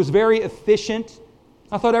thought it was very efficient.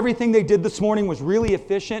 I thought everything they did this morning was really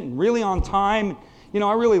efficient and really on time.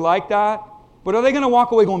 I really like that. But are they going to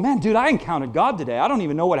walk away going, man, dude, I encountered God today. I don't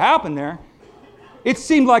even know what happened there. It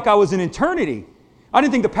seemed like I was in eternity. I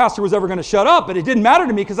didn't think the pastor was ever going to shut up, but it didn't matter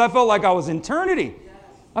to me because I felt like I was in eternity.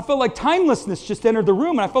 I felt like timelessness just entered the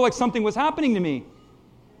room, and I felt like something was happening to me.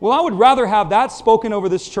 Well, I would rather have that spoken over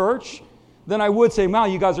this church than I would say, wow,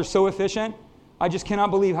 you guys are so efficient. I just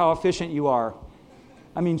cannot believe how efficient you are.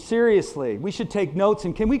 I mean, seriously, we should take notes.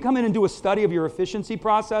 And can we come in and do a study of your efficiency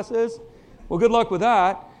processes? Well, good luck with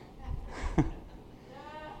that.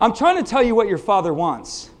 I'm trying to tell you what your Father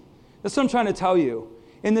wants. That's what I'm trying to tell you.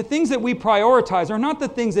 And the things that we prioritize are not the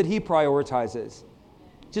things that He prioritizes.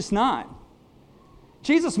 Just not.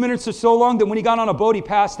 Jesus ministered so long that when He got on a boat, He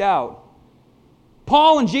passed out.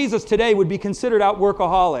 Paul and Jesus today would be considered out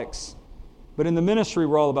workaholics. But in the ministry,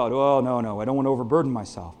 we're all about, oh, no, I don't want to overburden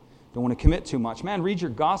myself. Don't want to commit too much. Man, read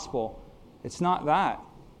your gospel. It's not that.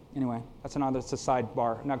 Anyway, that's a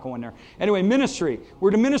sidebar. I'm not going there. Anyway, ministry.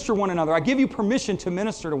 We're to minister one another. I give you permission to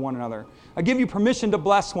minister to one another. I give you permission to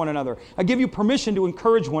bless one another. I give you permission to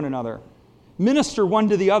encourage one another. Minister one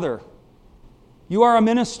to the other. You are a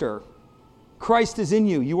minister. Christ is in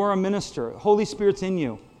you. You are a minister. The Holy Spirit's in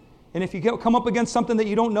you. And if you come up against something that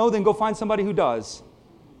you don't know, then go find somebody who does.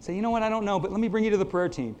 Say, you know what, I don't know, but let me bring you to the prayer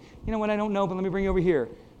team. You know what, I don't know, but let me bring you over here.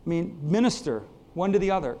 I mean, minister one to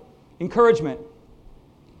the other. Encouragement.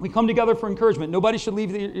 We come together for encouragement. Nobody should leave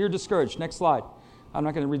here discouraged. Next slide. I'm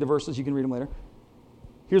not going to read the verses. You can read them later.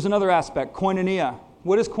 Here's another aspect, koinonia.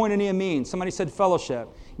 What does koinonia mean? Somebody said fellowship.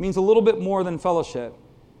 It means a little bit more than fellowship.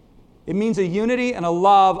 It means a unity and a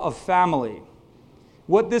love of family.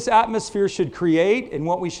 What this atmosphere should create and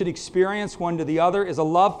what we should experience one to the other is a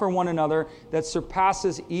love for one another that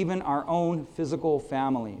surpasses even our own physical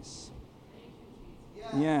families.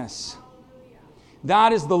 Yes.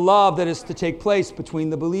 That is the love that is to take place between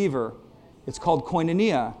the believer. It's called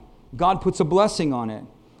koinonia. God puts a blessing on it.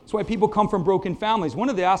 That's why people come from broken families. One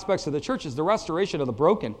of the aspects of the church is the restoration of the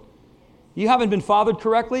broken. You haven't been fathered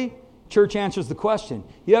correctly? Church answers the question.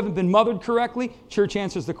 You haven't been mothered correctly? Church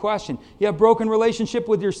answers the question. You have broken relationship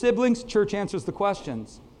with your siblings? Church answers the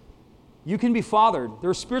questions. You can be fathered. There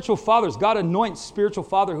are spiritual fathers. God anoints spiritual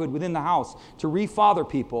fatherhood within the house to re-father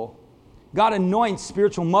people. God anoints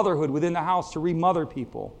spiritual motherhood within the house to re-mother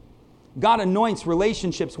people. God anoints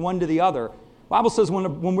relationships one to the other. The Bible says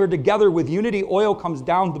when we're together with unity, oil comes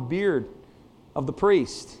down the beard of the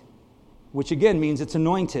priest, which again means it's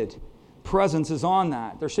anointed. Presence is on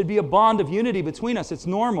that. There should be a bond of unity between us. It's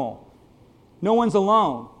normal. No one's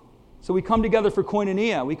alone. So we come together for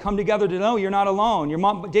koinonia. We come together to know you're not alone.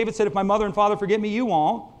 David said, if my mother and father forget me, you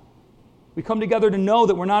won't. We come together to know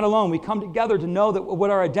that we're not alone. We come together to know that what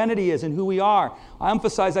our identity is and who we are. I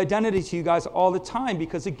emphasize identity to you guys all the time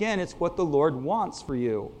because, again, it's what the Lord wants for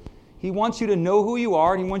you. He wants you to know who you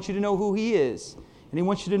are, and He wants you to know who He is. And He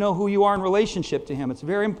wants you to know who you are in relationship to Him. It's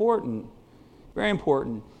very important. Very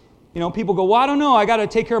important. You know, people go, well, I don't know. I got to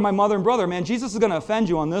take care of my mother and brother. Man, Jesus is going to offend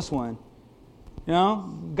you on this one. You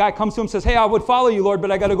know, guy comes to him and says, hey, I would follow you, Lord, but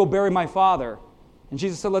I got to go bury my father. And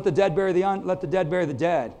Jesus said, let the dead bury the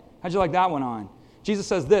dead. How'd you like that one on? Jesus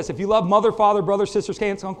says this, if you love mother, father, brothers, sisters,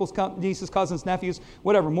 aunts, uncles, nieces, cousins, nephews,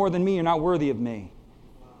 whatever, more than me, you're not worthy of me.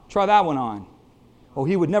 Try that one on. Oh,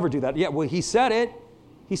 He would never do that. Yeah, well, He said it.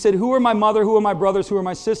 He said, who are my mother, who are my brothers, who are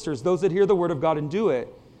my sisters? Those that hear the word of God and do it.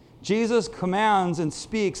 Jesus commands and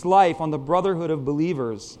speaks life on the brotherhood of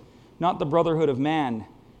believers, not the brotherhood of man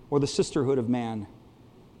or the sisterhood of man.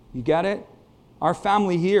 You get it? Our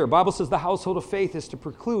family here, Bible says the household of faith is to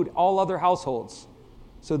preclude all other households.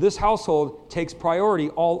 So this household takes priority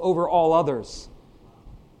all over all others.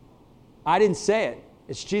 I didn't say it.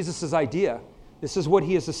 It's Jesus' idea. This is what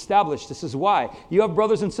He has established. This is why. You have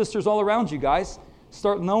brothers and sisters all around you, guys.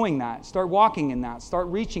 Start knowing that. Start walking in that. Start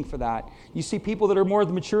reaching for that. You see people that are more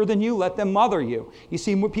mature than you, let them mother you. You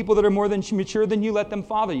see people that are more mature than you, let them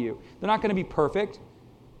father you. They're not going to be perfect,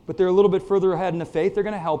 but they're a little bit further ahead in the faith. They're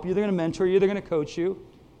going to help you. They're going to mentor you. They're going to coach you.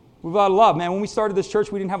 We've got a lot, man. When we started this church,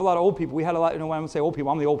 we didn't have a lot of old people. We had a lot, when I say old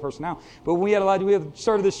people, I'm the old person now. But when we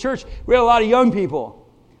started this church, we had a lot of young people.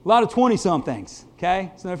 A lot of 20-somethings,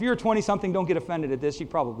 okay? So if you're a 20-something, don't get offended at this. You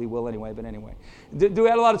probably will anyway, but anyway. We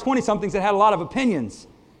had a lot of 20-somethings that had a lot of opinions,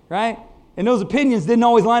 right? And those opinions didn't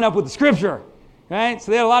always line up with the Scripture, right? So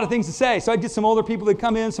they had a lot of things to say. So I'd get some older people that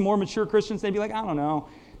come in, some more mature Christians. They'd be like, I don't know.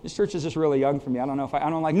 This church is just really young for me. I don't know if I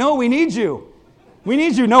don't like, no, we need you. We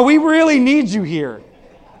need you. No, we really need you here.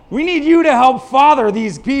 We need you to help father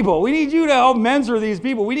these people. We need you to help mentor these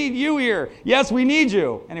people. We need you here. Yes, we need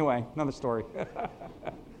you. Anyway, another story.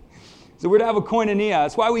 So we're to have a koinonia.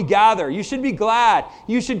 That's why we gather. You should be glad.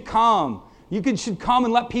 You should come. Should come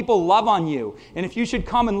and let people love on you. And if you should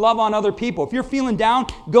come and love on other people. If you're feeling down,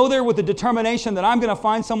 go there with the determination that I'm going to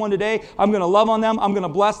find someone today. I'm going to love on them. I'm going to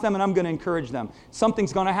bless them. And I'm going to encourage them.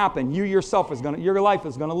 Something's going to happen. Your life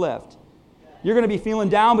is going to lift. You're going to be feeling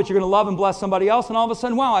down, but you're going to love and bless somebody else. And all of a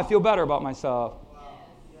sudden, wow, I feel better about myself.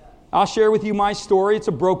 I'll share with you my story. It's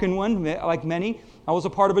a broken one, like many. I was a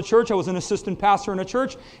part of a church. I was an assistant pastor in a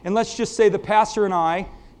church. And let's just say the pastor and I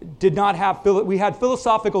we had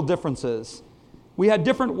philosophical differences. We had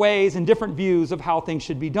different ways and different views of how things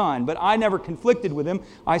should be done. But I never conflicted with him.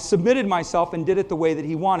 I submitted myself and did it the way that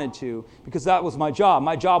he wanted to, because that was my job.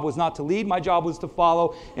 My job was not to lead. My job was to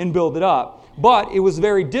follow and build it up. But it was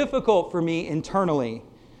very difficult for me internally.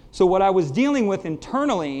 So what I was dealing with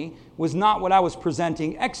internally was not what I was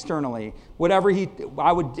presenting externally. I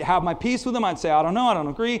would have my peace with him. I'd say, I don't know, I don't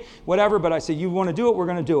agree, whatever. But I said, you want to do it, we're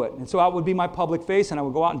going to do it. And so that would be my public face, and I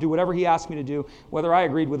would go out and do whatever he asked me to do, whether I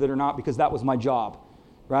agreed with it or not, because that was my job,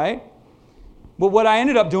 right? But what I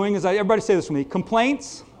ended up doing is, everybody say this with me,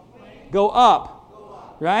 complaints go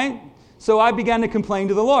up, right? So I began to complain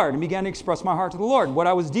to the Lord and began to express my heart to the Lord, what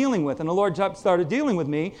I was dealing with. And the Lord started dealing with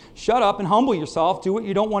me. Shut up and humble yourself. Do what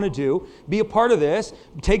you don't want to do. Be a part of this.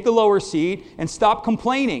 Take the lower seat and stop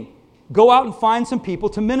complaining. go out and find some people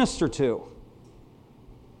to minister to.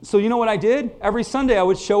 So you know what I did? Every Sunday I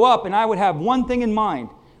would show up and I would have one thing in mind.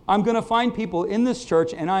 I'm going to find people in this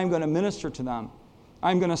church and I'm going to minister to them.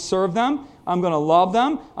 I'm going to serve them. I'm going to love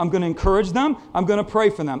them. I'm going to encourage them. I'm going to pray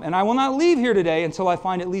for them. And I will not leave here today until I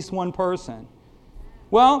find at least one person.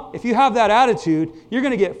 Well, if you have that attitude, you're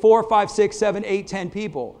going to get 4, 5, 6, 7, 8, 10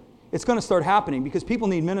 people. It's going to start happening because people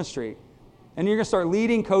need ministry. And you're going to start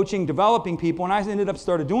leading, coaching, developing people. And I ended up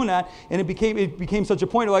started doing that. And it became such a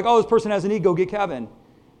point of like, oh, this person has an ego, get Kevin.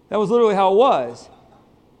 That was literally how it was.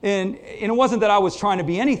 And it wasn't that I was trying to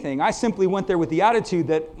be anything. I simply went there with the attitude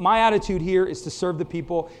that my attitude here is to serve the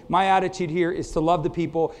people. My attitude here is to love the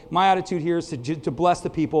people. My attitude here is to bless the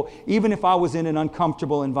people, even if I was in an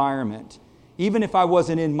uncomfortable environment, even if I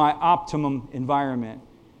wasn't in my optimum environment.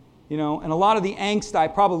 You know, and a lot of the angst I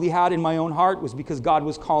probably had in my own heart was because God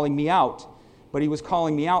was calling me out. But He was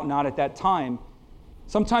calling me out not at that time.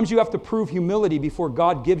 Sometimes you have to prove humility before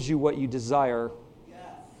God gives you what you desire.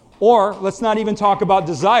 Or, let's not even talk about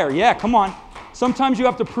desire. Yeah, come on. Sometimes you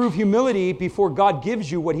have to prove humility before God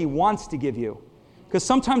gives you what He wants to give you. Because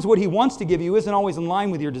sometimes what He wants to give you isn't always in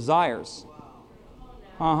line with your desires.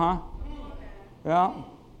 Yeah.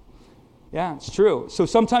 Yeah, it's true. So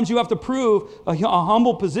sometimes you have to prove a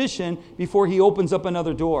humble position before He opens up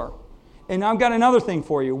another door. And I've got another thing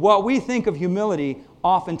for you. What we think of humility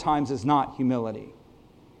oftentimes is not humility.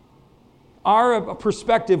 Our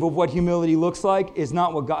perspective of what humility looks like is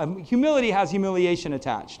not what God... Humility has humiliation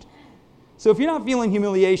attached. So if you're not feeling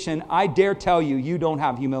humiliation, I dare tell you, you don't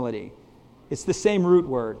have humility. It's the same root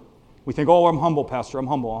word. We think, oh, I'm humble, Pastor. I'm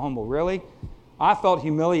humble. Really? I felt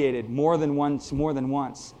humiliated more than once.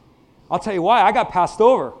 I'll tell you why. I got passed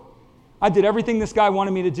over. I did everything this guy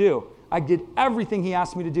wanted me to do. I did everything he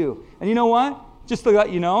asked me to do. And you know what? Just to let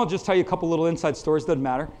you know, I'll just tell you a couple little inside stories. Doesn't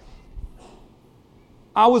matter.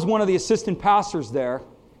 I was one of the assistant pastors there,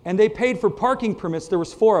 and they paid for parking permits. There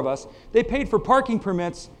was 4 of us. They paid for parking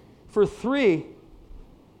permits for 3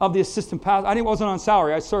 of the assistant pastors. I wasn't on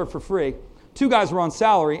salary. I served for free. 2 guys were on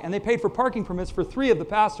salary, and they paid for parking permits for 3 of the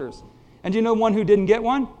pastors. And do you know one who didn't get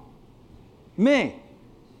one? Me.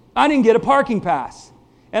 I didn't get a parking pass.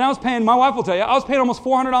 And I was paying, my wife will tell you, I was paying almost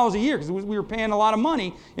 $400 a year because we were paying a lot of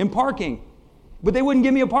money in parking. But they wouldn't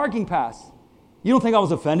give me a parking pass. You don't think I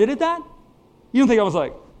was offended at that? You don't think I was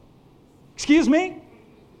like, excuse me?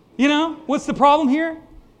 You know, what's the problem here?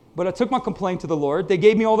 But I took my complaint to the Lord. They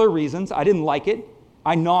gave me all their reasons. I didn't like it.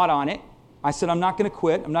 I gnawed on it. I said, I'm not going to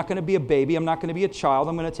quit. I'm not going to be a baby. I'm not going to be a child.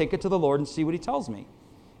 I'm going to take it to the Lord and see what He tells me.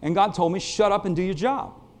 And God told me, shut up and do your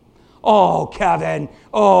job. Oh, Kevin.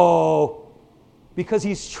 Oh. Because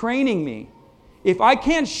He's training me. If I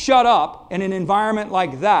can't shut up in an environment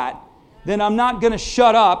like that, then I'm not going to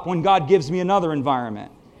shut up when God gives me another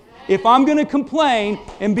environment. If I'm going to complain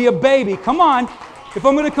and be a baby, come on. If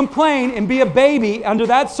I'm going to complain and be a baby under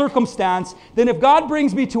that circumstance, then if God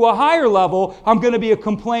brings me to a higher level, I'm going to be a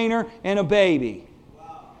complainer and a baby.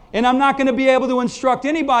 And I'm not going to be able to instruct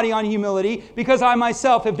anybody on humility because I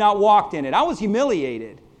myself have not walked in it. I was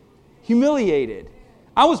humiliated.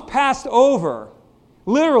 I was passed over.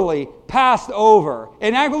 Literally passed over.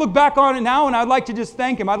 And I look back on it now and I'd like to just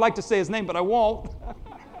thank Him. I'd like to say His name, but I won't.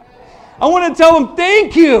 I want to tell Him,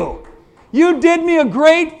 thank you. You did me a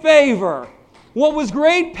great favor. What was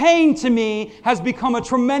great pain to me has become a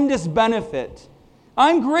tremendous benefit.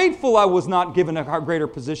 I'm grateful I was not given a greater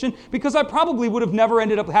position because I probably would have never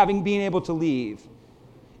ended up being able to leave.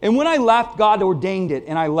 And when I left, God ordained it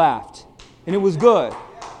and I left. And it was good.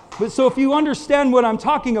 But so if you understand what I'm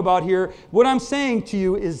talking about here, what I'm saying to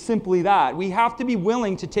you is simply that. We have to be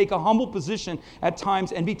willing to take a humble position at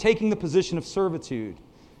times and be taking the position of servitude.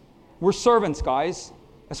 We're servants, guys.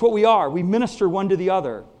 That's what we are. We minister one to the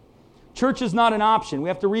other. Church is not an option. We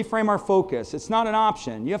have to reframe our focus. It's not an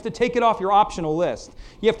option. You have to take it off your optional list.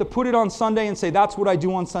 You have to put it on Sunday and say, that's what I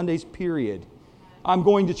do on Sundays, period. I'm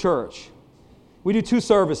going to church. We do 2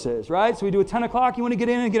 services, right? So we do a 10 o'clock. You want to get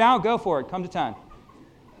in and get out? Go for it. Come to 10.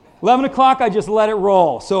 11 o'clock, I just let it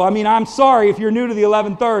roll. So, I'm sorry if you're new to the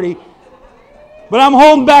 11:30, but I'm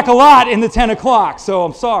holding back a lot in the 10 o'clock, so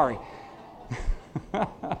I'm sorry.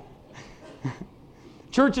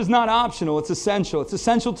 Church is not optional. It's essential. It's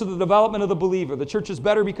essential to the development of the believer. The church is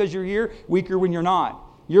better because you're here, weaker when you're not.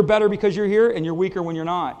 You're better because you're here, and you're weaker when you're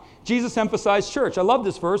not. Jesus emphasized church. I love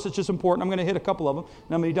this verse. It's just important. I'm going to hit a couple of them,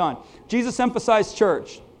 and I'm going to be done. Jesus emphasized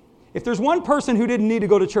church. If there's one person who didn't need to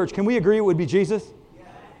go to church, can we agree it would be Jesus?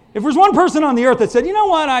 If there's one person on the earth that said, you know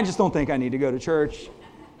what, I just don't think I need to go to church.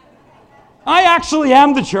 I actually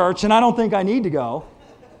am the church, and I don't think I need to go.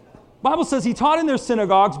 The Bible says He taught in their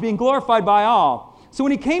synagogues, being glorified by all. So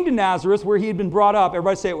when he came to Nazareth, where he had been brought up,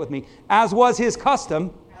 everybody say it with me, as was his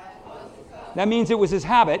custom, that means it was his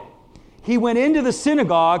habit, he went into the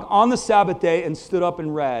synagogue on the Sabbath day and stood up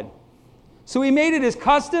and read. So he made it his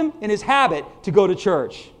custom and his habit to go to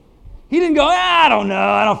church. He didn't go, I don't know,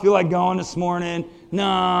 I don't feel like going this morning.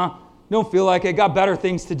 Nah, don't feel like it, got better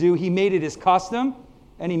things to do. He made it his custom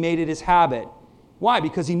and he made it his habit. Why?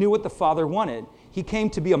 Because he knew what the Father wanted. He came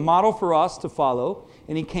to be a model for us to follow,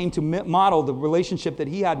 and he came to model the relationship that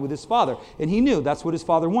he had with his Father. And he knew that's what his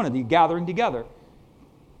Father wanted, the gathering together.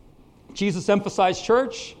 Jesus emphasized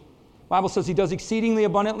church. The Bible says he does exceedingly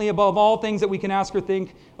abundantly above all things that we can ask or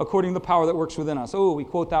think according to the power that works within us. Oh, we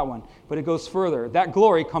quote that one. But it goes further. That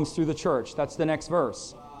glory comes through the church. That's the next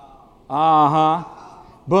verse.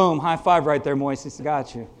 Boom. High five right there, Moises.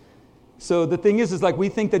 Got you. So the thing is like we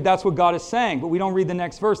think that that's what God is saying, but we don't read the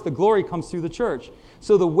next verse. The glory comes through the church.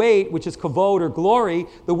 So the weight, which is kavod or glory,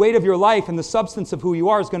 the weight of your life and the substance of who you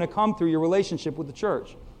are is going to come through your relationship with the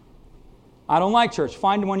church. I don't like church.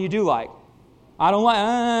 Find one you do like. I don't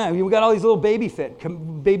like, we got all these little baby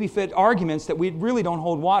fit arguments that we really don't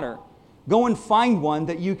hold water. Go and find one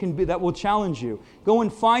that you can be, that will challenge you. Go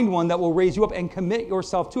and find one that will raise you up and commit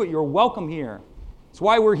yourself to it. You're welcome here. That's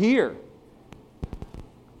why we're here.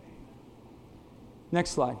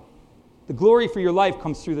 Next slide. The glory for your life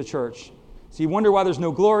comes through the church. So you wonder why there's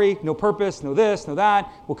no glory, no purpose, no this, no that.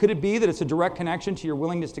 Well, could it be that it's a direct connection to your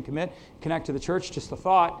willingness to connect to the church? Just a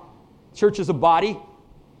thought. Church is a body.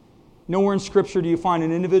 Nowhere in Scripture do you find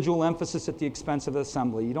an individual emphasis at the expense of the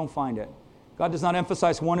assembly. You don't find it. God does not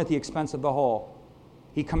emphasize one at the expense of the whole.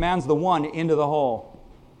 He commands the one into the whole.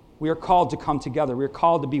 We are called to come together. We are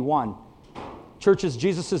called to be one. Church is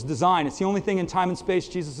Jesus' design. It's the only thing in time and space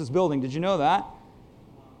Jesus is building. Did you know that?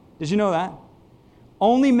 Did you know that?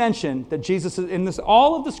 Only mention that Jesus is in this,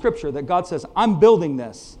 all of the Scripture that God says, I'm building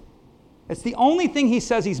this. It's the only thing he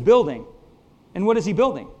says he's building. And what is he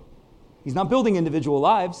building? He's not building individual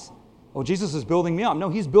lives. Oh, Jesus is building me up. No,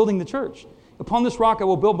 he's building the church. Upon this rock I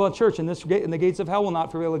will build my church, and the gates of hell will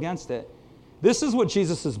not prevail against it. This is what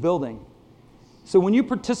Jesus is building. So when you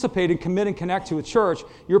participate and commit and connect to a church,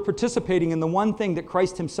 you're participating in the one thing that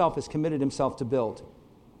Christ himself has committed himself to build.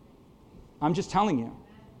 I'm just telling you.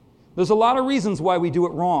 There's a lot of reasons why we do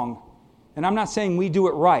it wrong. And I'm not saying we do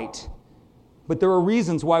it right. But there are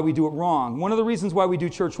reasons why we do it wrong. One of the reasons why we do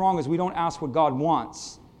church wrong is we don't ask what God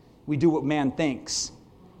wants. We do what man thinks.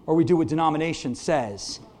 Or we do what denomination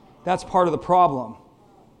says. That's part of the problem.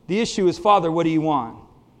 The issue is, Father, what do you want?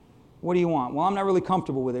 What do you want? Well, I'm not really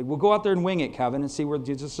comfortable with it. We'll go out there and wing it, Kevin, and see where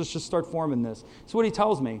Jesus, let's just start forming this. This is what he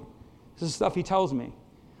tells me. This is stuff he tells me.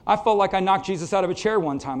 I felt like I knocked Jesus out of a chair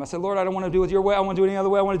one time. I said, Lord, I don't want to do it your way. I want to do it any other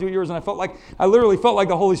way. I want to do it yours. And I literally felt like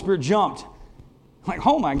the Holy Spirit jumped. Like,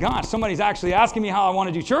 oh my gosh, somebody's actually asking me how I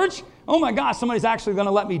want to do church? Oh my gosh, somebody's actually going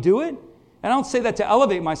to let me do it? And I don't say that to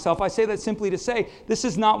elevate myself. I say that simply to say, this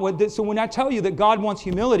is not what, so when I tell you that God wants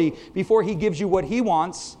humility before he gives you what he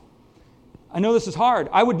wants, I know this is hard.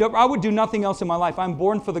 I would do nothing else in my life. I'm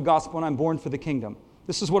born for the gospel and I'm born for the kingdom.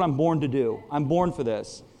 This is what I'm born to do. I'm born for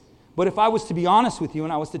this. But if I was to be honest with you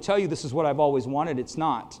and I was to tell you this is what I've always wanted, it's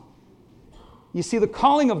not. You see, the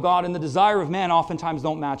calling of God and the desire of man oftentimes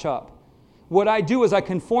don't match up. What I do is I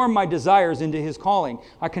conform my desires into his calling.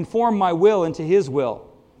 I conform my will into his will.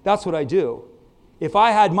 That's what I do. If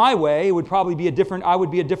I had my way, it would probably be I would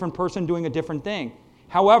be a different person doing a different thing.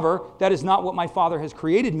 However, that is not what my Father has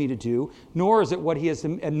created me to do, nor is it what he has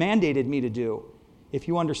mandated me to do. If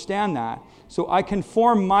you understand that. So I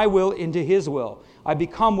conform my will into his will. I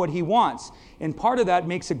become what he wants. And part of that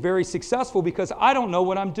makes it very successful because I don't know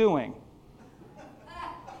what I'm doing.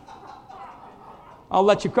 I'll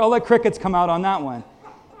let crickets come out on that one.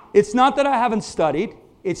 It's not that I haven't studied.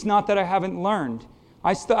 It's not that I haven't learned.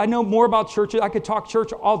 I know more about church. I could talk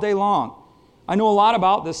church all day long. I know a lot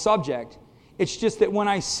about this subject. It's just that when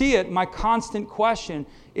I see it, my constant question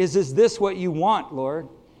is this what you want, Lord?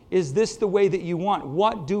 Is this the way that you want?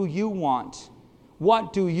 What do you want?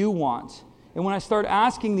 What do you want? And when I start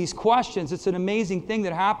asking these questions, it's an amazing thing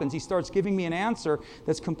that happens. He starts giving me an answer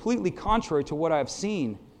that's completely contrary to what I've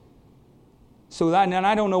seen. And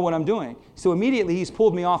I don't know what I'm doing. So immediately he's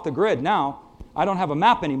pulled me off the grid. Now, I don't have a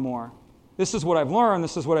map anymore. This is what I've learned.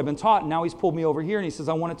 This is what I've been taught. And now he's pulled me over here and he says,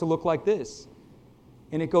 I want it to look like this.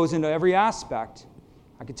 And it goes into every aspect.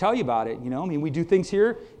 I could tell you about it. We do things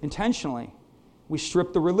here intentionally. We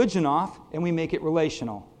strip the religion off and we make it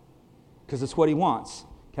relational because it's what he wants.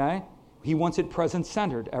 Okay? He wants it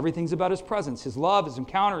presence-centered. Everything's about his presence, his love, his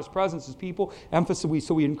encounter, his presence, his people. So we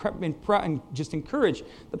just encourage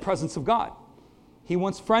the presence of God. He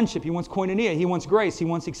wants friendship. He wants koinonia. He wants grace. He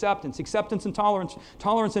wants acceptance. Acceptance and tolerance.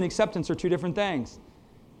 Tolerance and acceptance are two different things.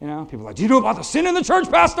 You know, people are like, do you know about the sin in the church,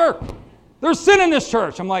 Pastor? There's sin in this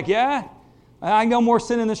church. I'm like, yeah, I know more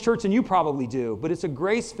sin in this church than you probably do. But it's a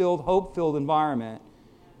grace-filled, hope-filled environment.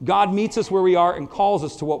 God meets us where we are and calls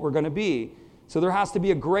us to what we're going to be. So there has to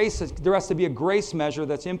be a grace measure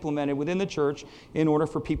that's implemented within the church in order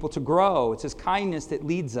for people to grow. It's His kindness that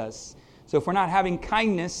leads us. So if we're not having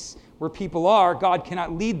kindness where people are, God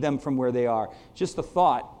cannot lead them from where they are. Just a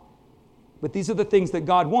thought. But these are the things that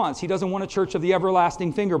God wants. He doesn't want a church of the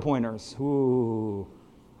everlasting finger pointers. Ooh.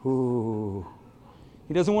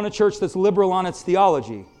 He doesn't want a church that's liberal on its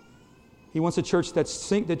theology. He wants a church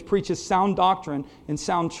that preaches sound doctrine and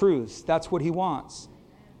sound truths. That's what He wants.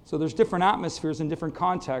 So there's different atmospheres in different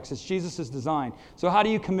contexts. It's Jesus' design. So how do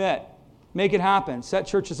you commit? Make it happen. Set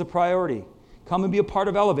church as a priority. Come and be a part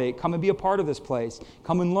of Elevate. Come and be a part of this place.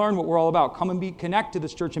 Come and learn what we're all about. Come and connect to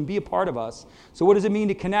this church and be a part of us. So what does it mean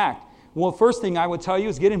to connect? Well, first thing I would tell you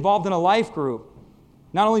is get involved in a life group.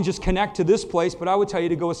 Not only just connect to this place, but I would tell you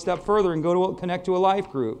to go a step further and connect to a life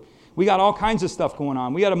group. We got all kinds of stuff going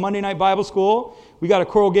on. We got a Monday night Bible school. We got a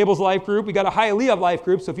Coral Gables life group. We got a Hialeah life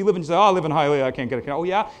group. So if you live in, you say, oh, I live in Hialeah, I can't get a, oh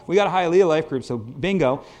yeah, we got a Hialeah life group. So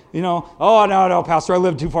bingo. You know, oh no, Pastor, I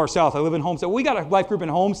live too far south. I live in Homestead. We got a life group in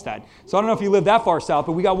Homestead. So I don't know if you live that far south,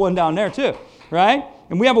 but we got one down there too, right?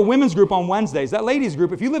 And we have a women's group on Wednesdays. That ladies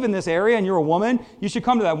group, if you live in this area and you're a woman, you should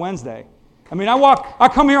come to that Wednesday. I mean, I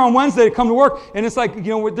come here on Wednesday to come to work, and it's like, you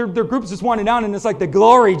know, their group's just winding down, and it's like the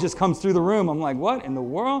glory just comes through the room. I'm like, what in the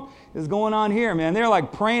world is going on here, man? They're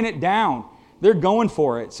like praying it down. They're going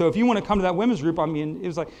for it. So if you want to come to that women's group, I mean, it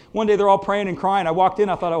was like one day they're all praying and crying. I walked in,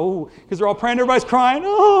 I thought, oh, because they're all praying, everybody's crying,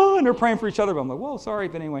 oh, and they're praying for each other. But I'm like, whoa, sorry.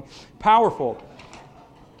 But anyway, powerful.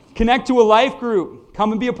 Connect to a life group.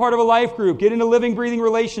 Come and be a part of a life group. Get into living, breathing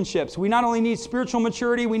relationships. We not only need spiritual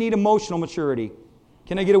maturity, we need emotional maturity.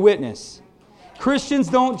 Can I get a witness? Christians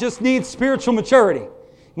don't just need spiritual maturity.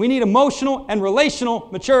 We need emotional and relational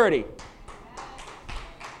maturity.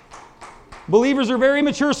 Believers are very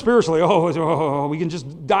mature spiritually. Oh, we can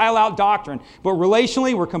just dial out doctrine. But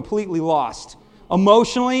relationally, we're completely lost.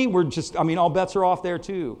 Emotionally, we're just, all bets are off there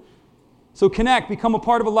too. So connect, become a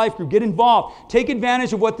part of a life group, get involved. Take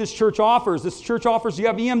advantage of what this church offers. This church offers, you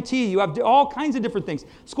have EMT, you have all kinds of different things.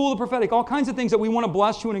 School of the Prophetic, all kinds of things that we want to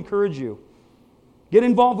bless you and encourage you. Get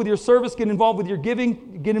involved with your service, get involved with your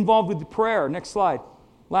giving, get involved with the prayer. Next slide.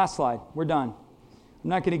 Last slide. We're done. I'm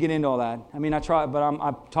not going to get into all that. I try, but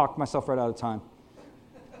I've talked myself right out of time.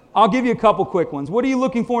 I'll give you a couple quick ones. What are you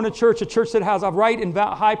looking for in a church? A church that has right and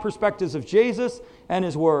high perspectives of Jesus and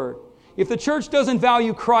His Word. If the church doesn't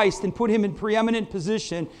value Christ and put Him in preeminent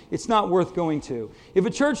position, it's not worth going to. If a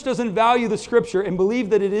church doesn't value the Scripture and believe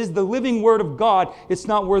that it is the living Word of God, it's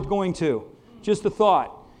not worth going to. Just a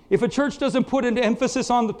thought. If a church doesn't put an emphasis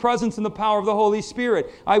on the presence and the power of the Holy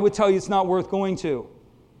Spirit, I would tell you it's not worth going to.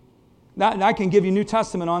 I can give you New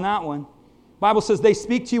Testament on that one. The Bible says they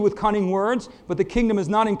speak to you with cunning words, but the kingdom is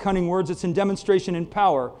not in cunning words, it's in demonstration and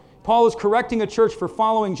power. Paul is correcting a church for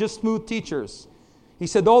following just smooth teachers. He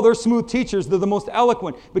said, oh, they're smooth teachers, they're the most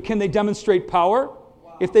eloquent, but can they demonstrate power?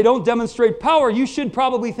 Wow. If they don't demonstrate power, you should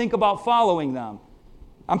probably think about following them.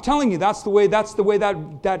 I'm telling you, that's the way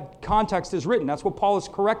that context is written. That's what Paul is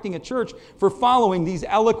correcting a church for following these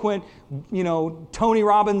eloquent, Tony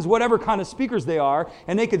Robbins, whatever kind of speakers they are,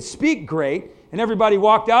 and they could speak great, and everybody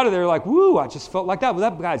walked out of there like, woo, I just felt like that. Well,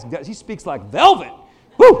 that guy, he speaks like velvet.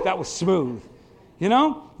 Woo, that was smooth.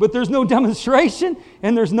 But there's no demonstration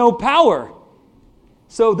and there's no power.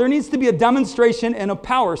 So there needs to be a demonstration and a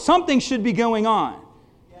power. Something should be going on.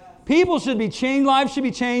 People should be changed, lives should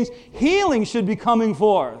be changed, healing should be coming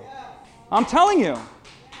forth. I'm telling you.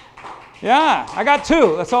 Yeah, I got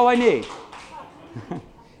 2. That's all I need.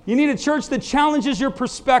 You need a church that challenges your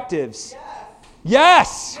perspectives.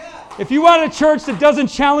 Yes. If you want a church that doesn't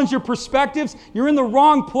challenge your perspectives, you're in the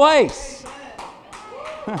wrong place.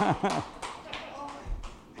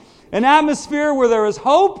 An atmosphere where there is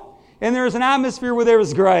hope, and there is an atmosphere where there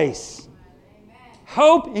is grace.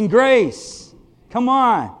 Hope and grace. Come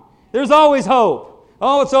on. There's always hope.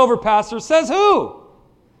 Oh, it's over, Pastor. Says who?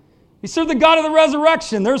 You serve the God of the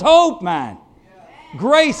resurrection. There's hope, man.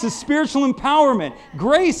 Grace is spiritual empowerment.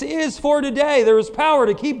 Grace is for today. There is power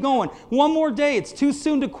to keep going. One more day. It's too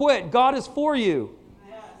soon to quit. God is for you.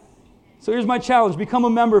 So here's my challenge. Become a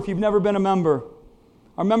member if you've never been a member.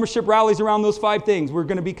 Our membership rallies around those 5 things. We're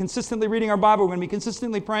going to be consistently reading our Bible. We're going to be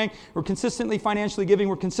consistently praying. We're consistently financially giving.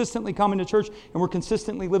 We're consistently coming to church. And we're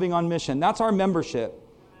consistently living on mission. That's our membership.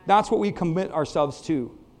 That's what we commit ourselves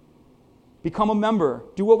to. Become a member.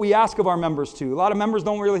 Do what we ask of our members to. A lot of members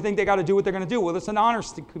don't really think they got to do what they're going to do. Well, it's an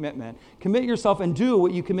honest commitment. Commit yourself and do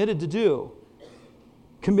what you committed to do.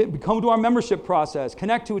 Come to our membership process.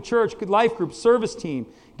 Connect to a church, life group, service team.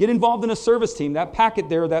 Get involved in a service team. That packet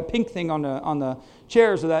there, that pink thing on the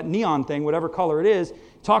chairs, or that neon thing, whatever color it is,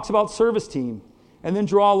 talks about service team. And then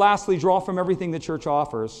lastly, draw from everything the church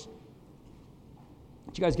offers.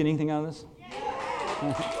 Did you guys get anything out of this?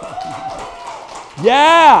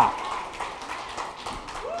 Yeah!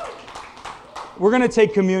 We're going to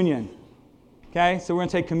take communion. Okay? So we're going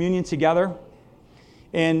to take communion together.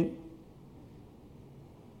 And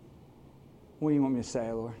what do you want me to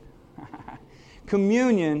say, Lord?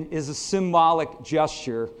 Communion is a symbolic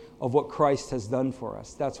gesture of what Christ has done for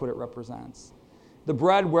us. That's what it represents. The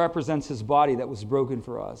bread represents his body that was broken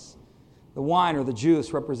for us. The wine or the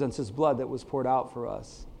juice represents his blood that was poured out for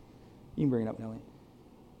us. You can bring it up, Nellie.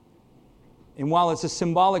 And while it's a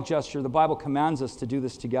symbolic gesture, the Bible commands us to do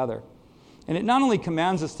this together. And it not only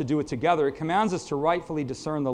commands us to do it together, it commands us to rightfully discern the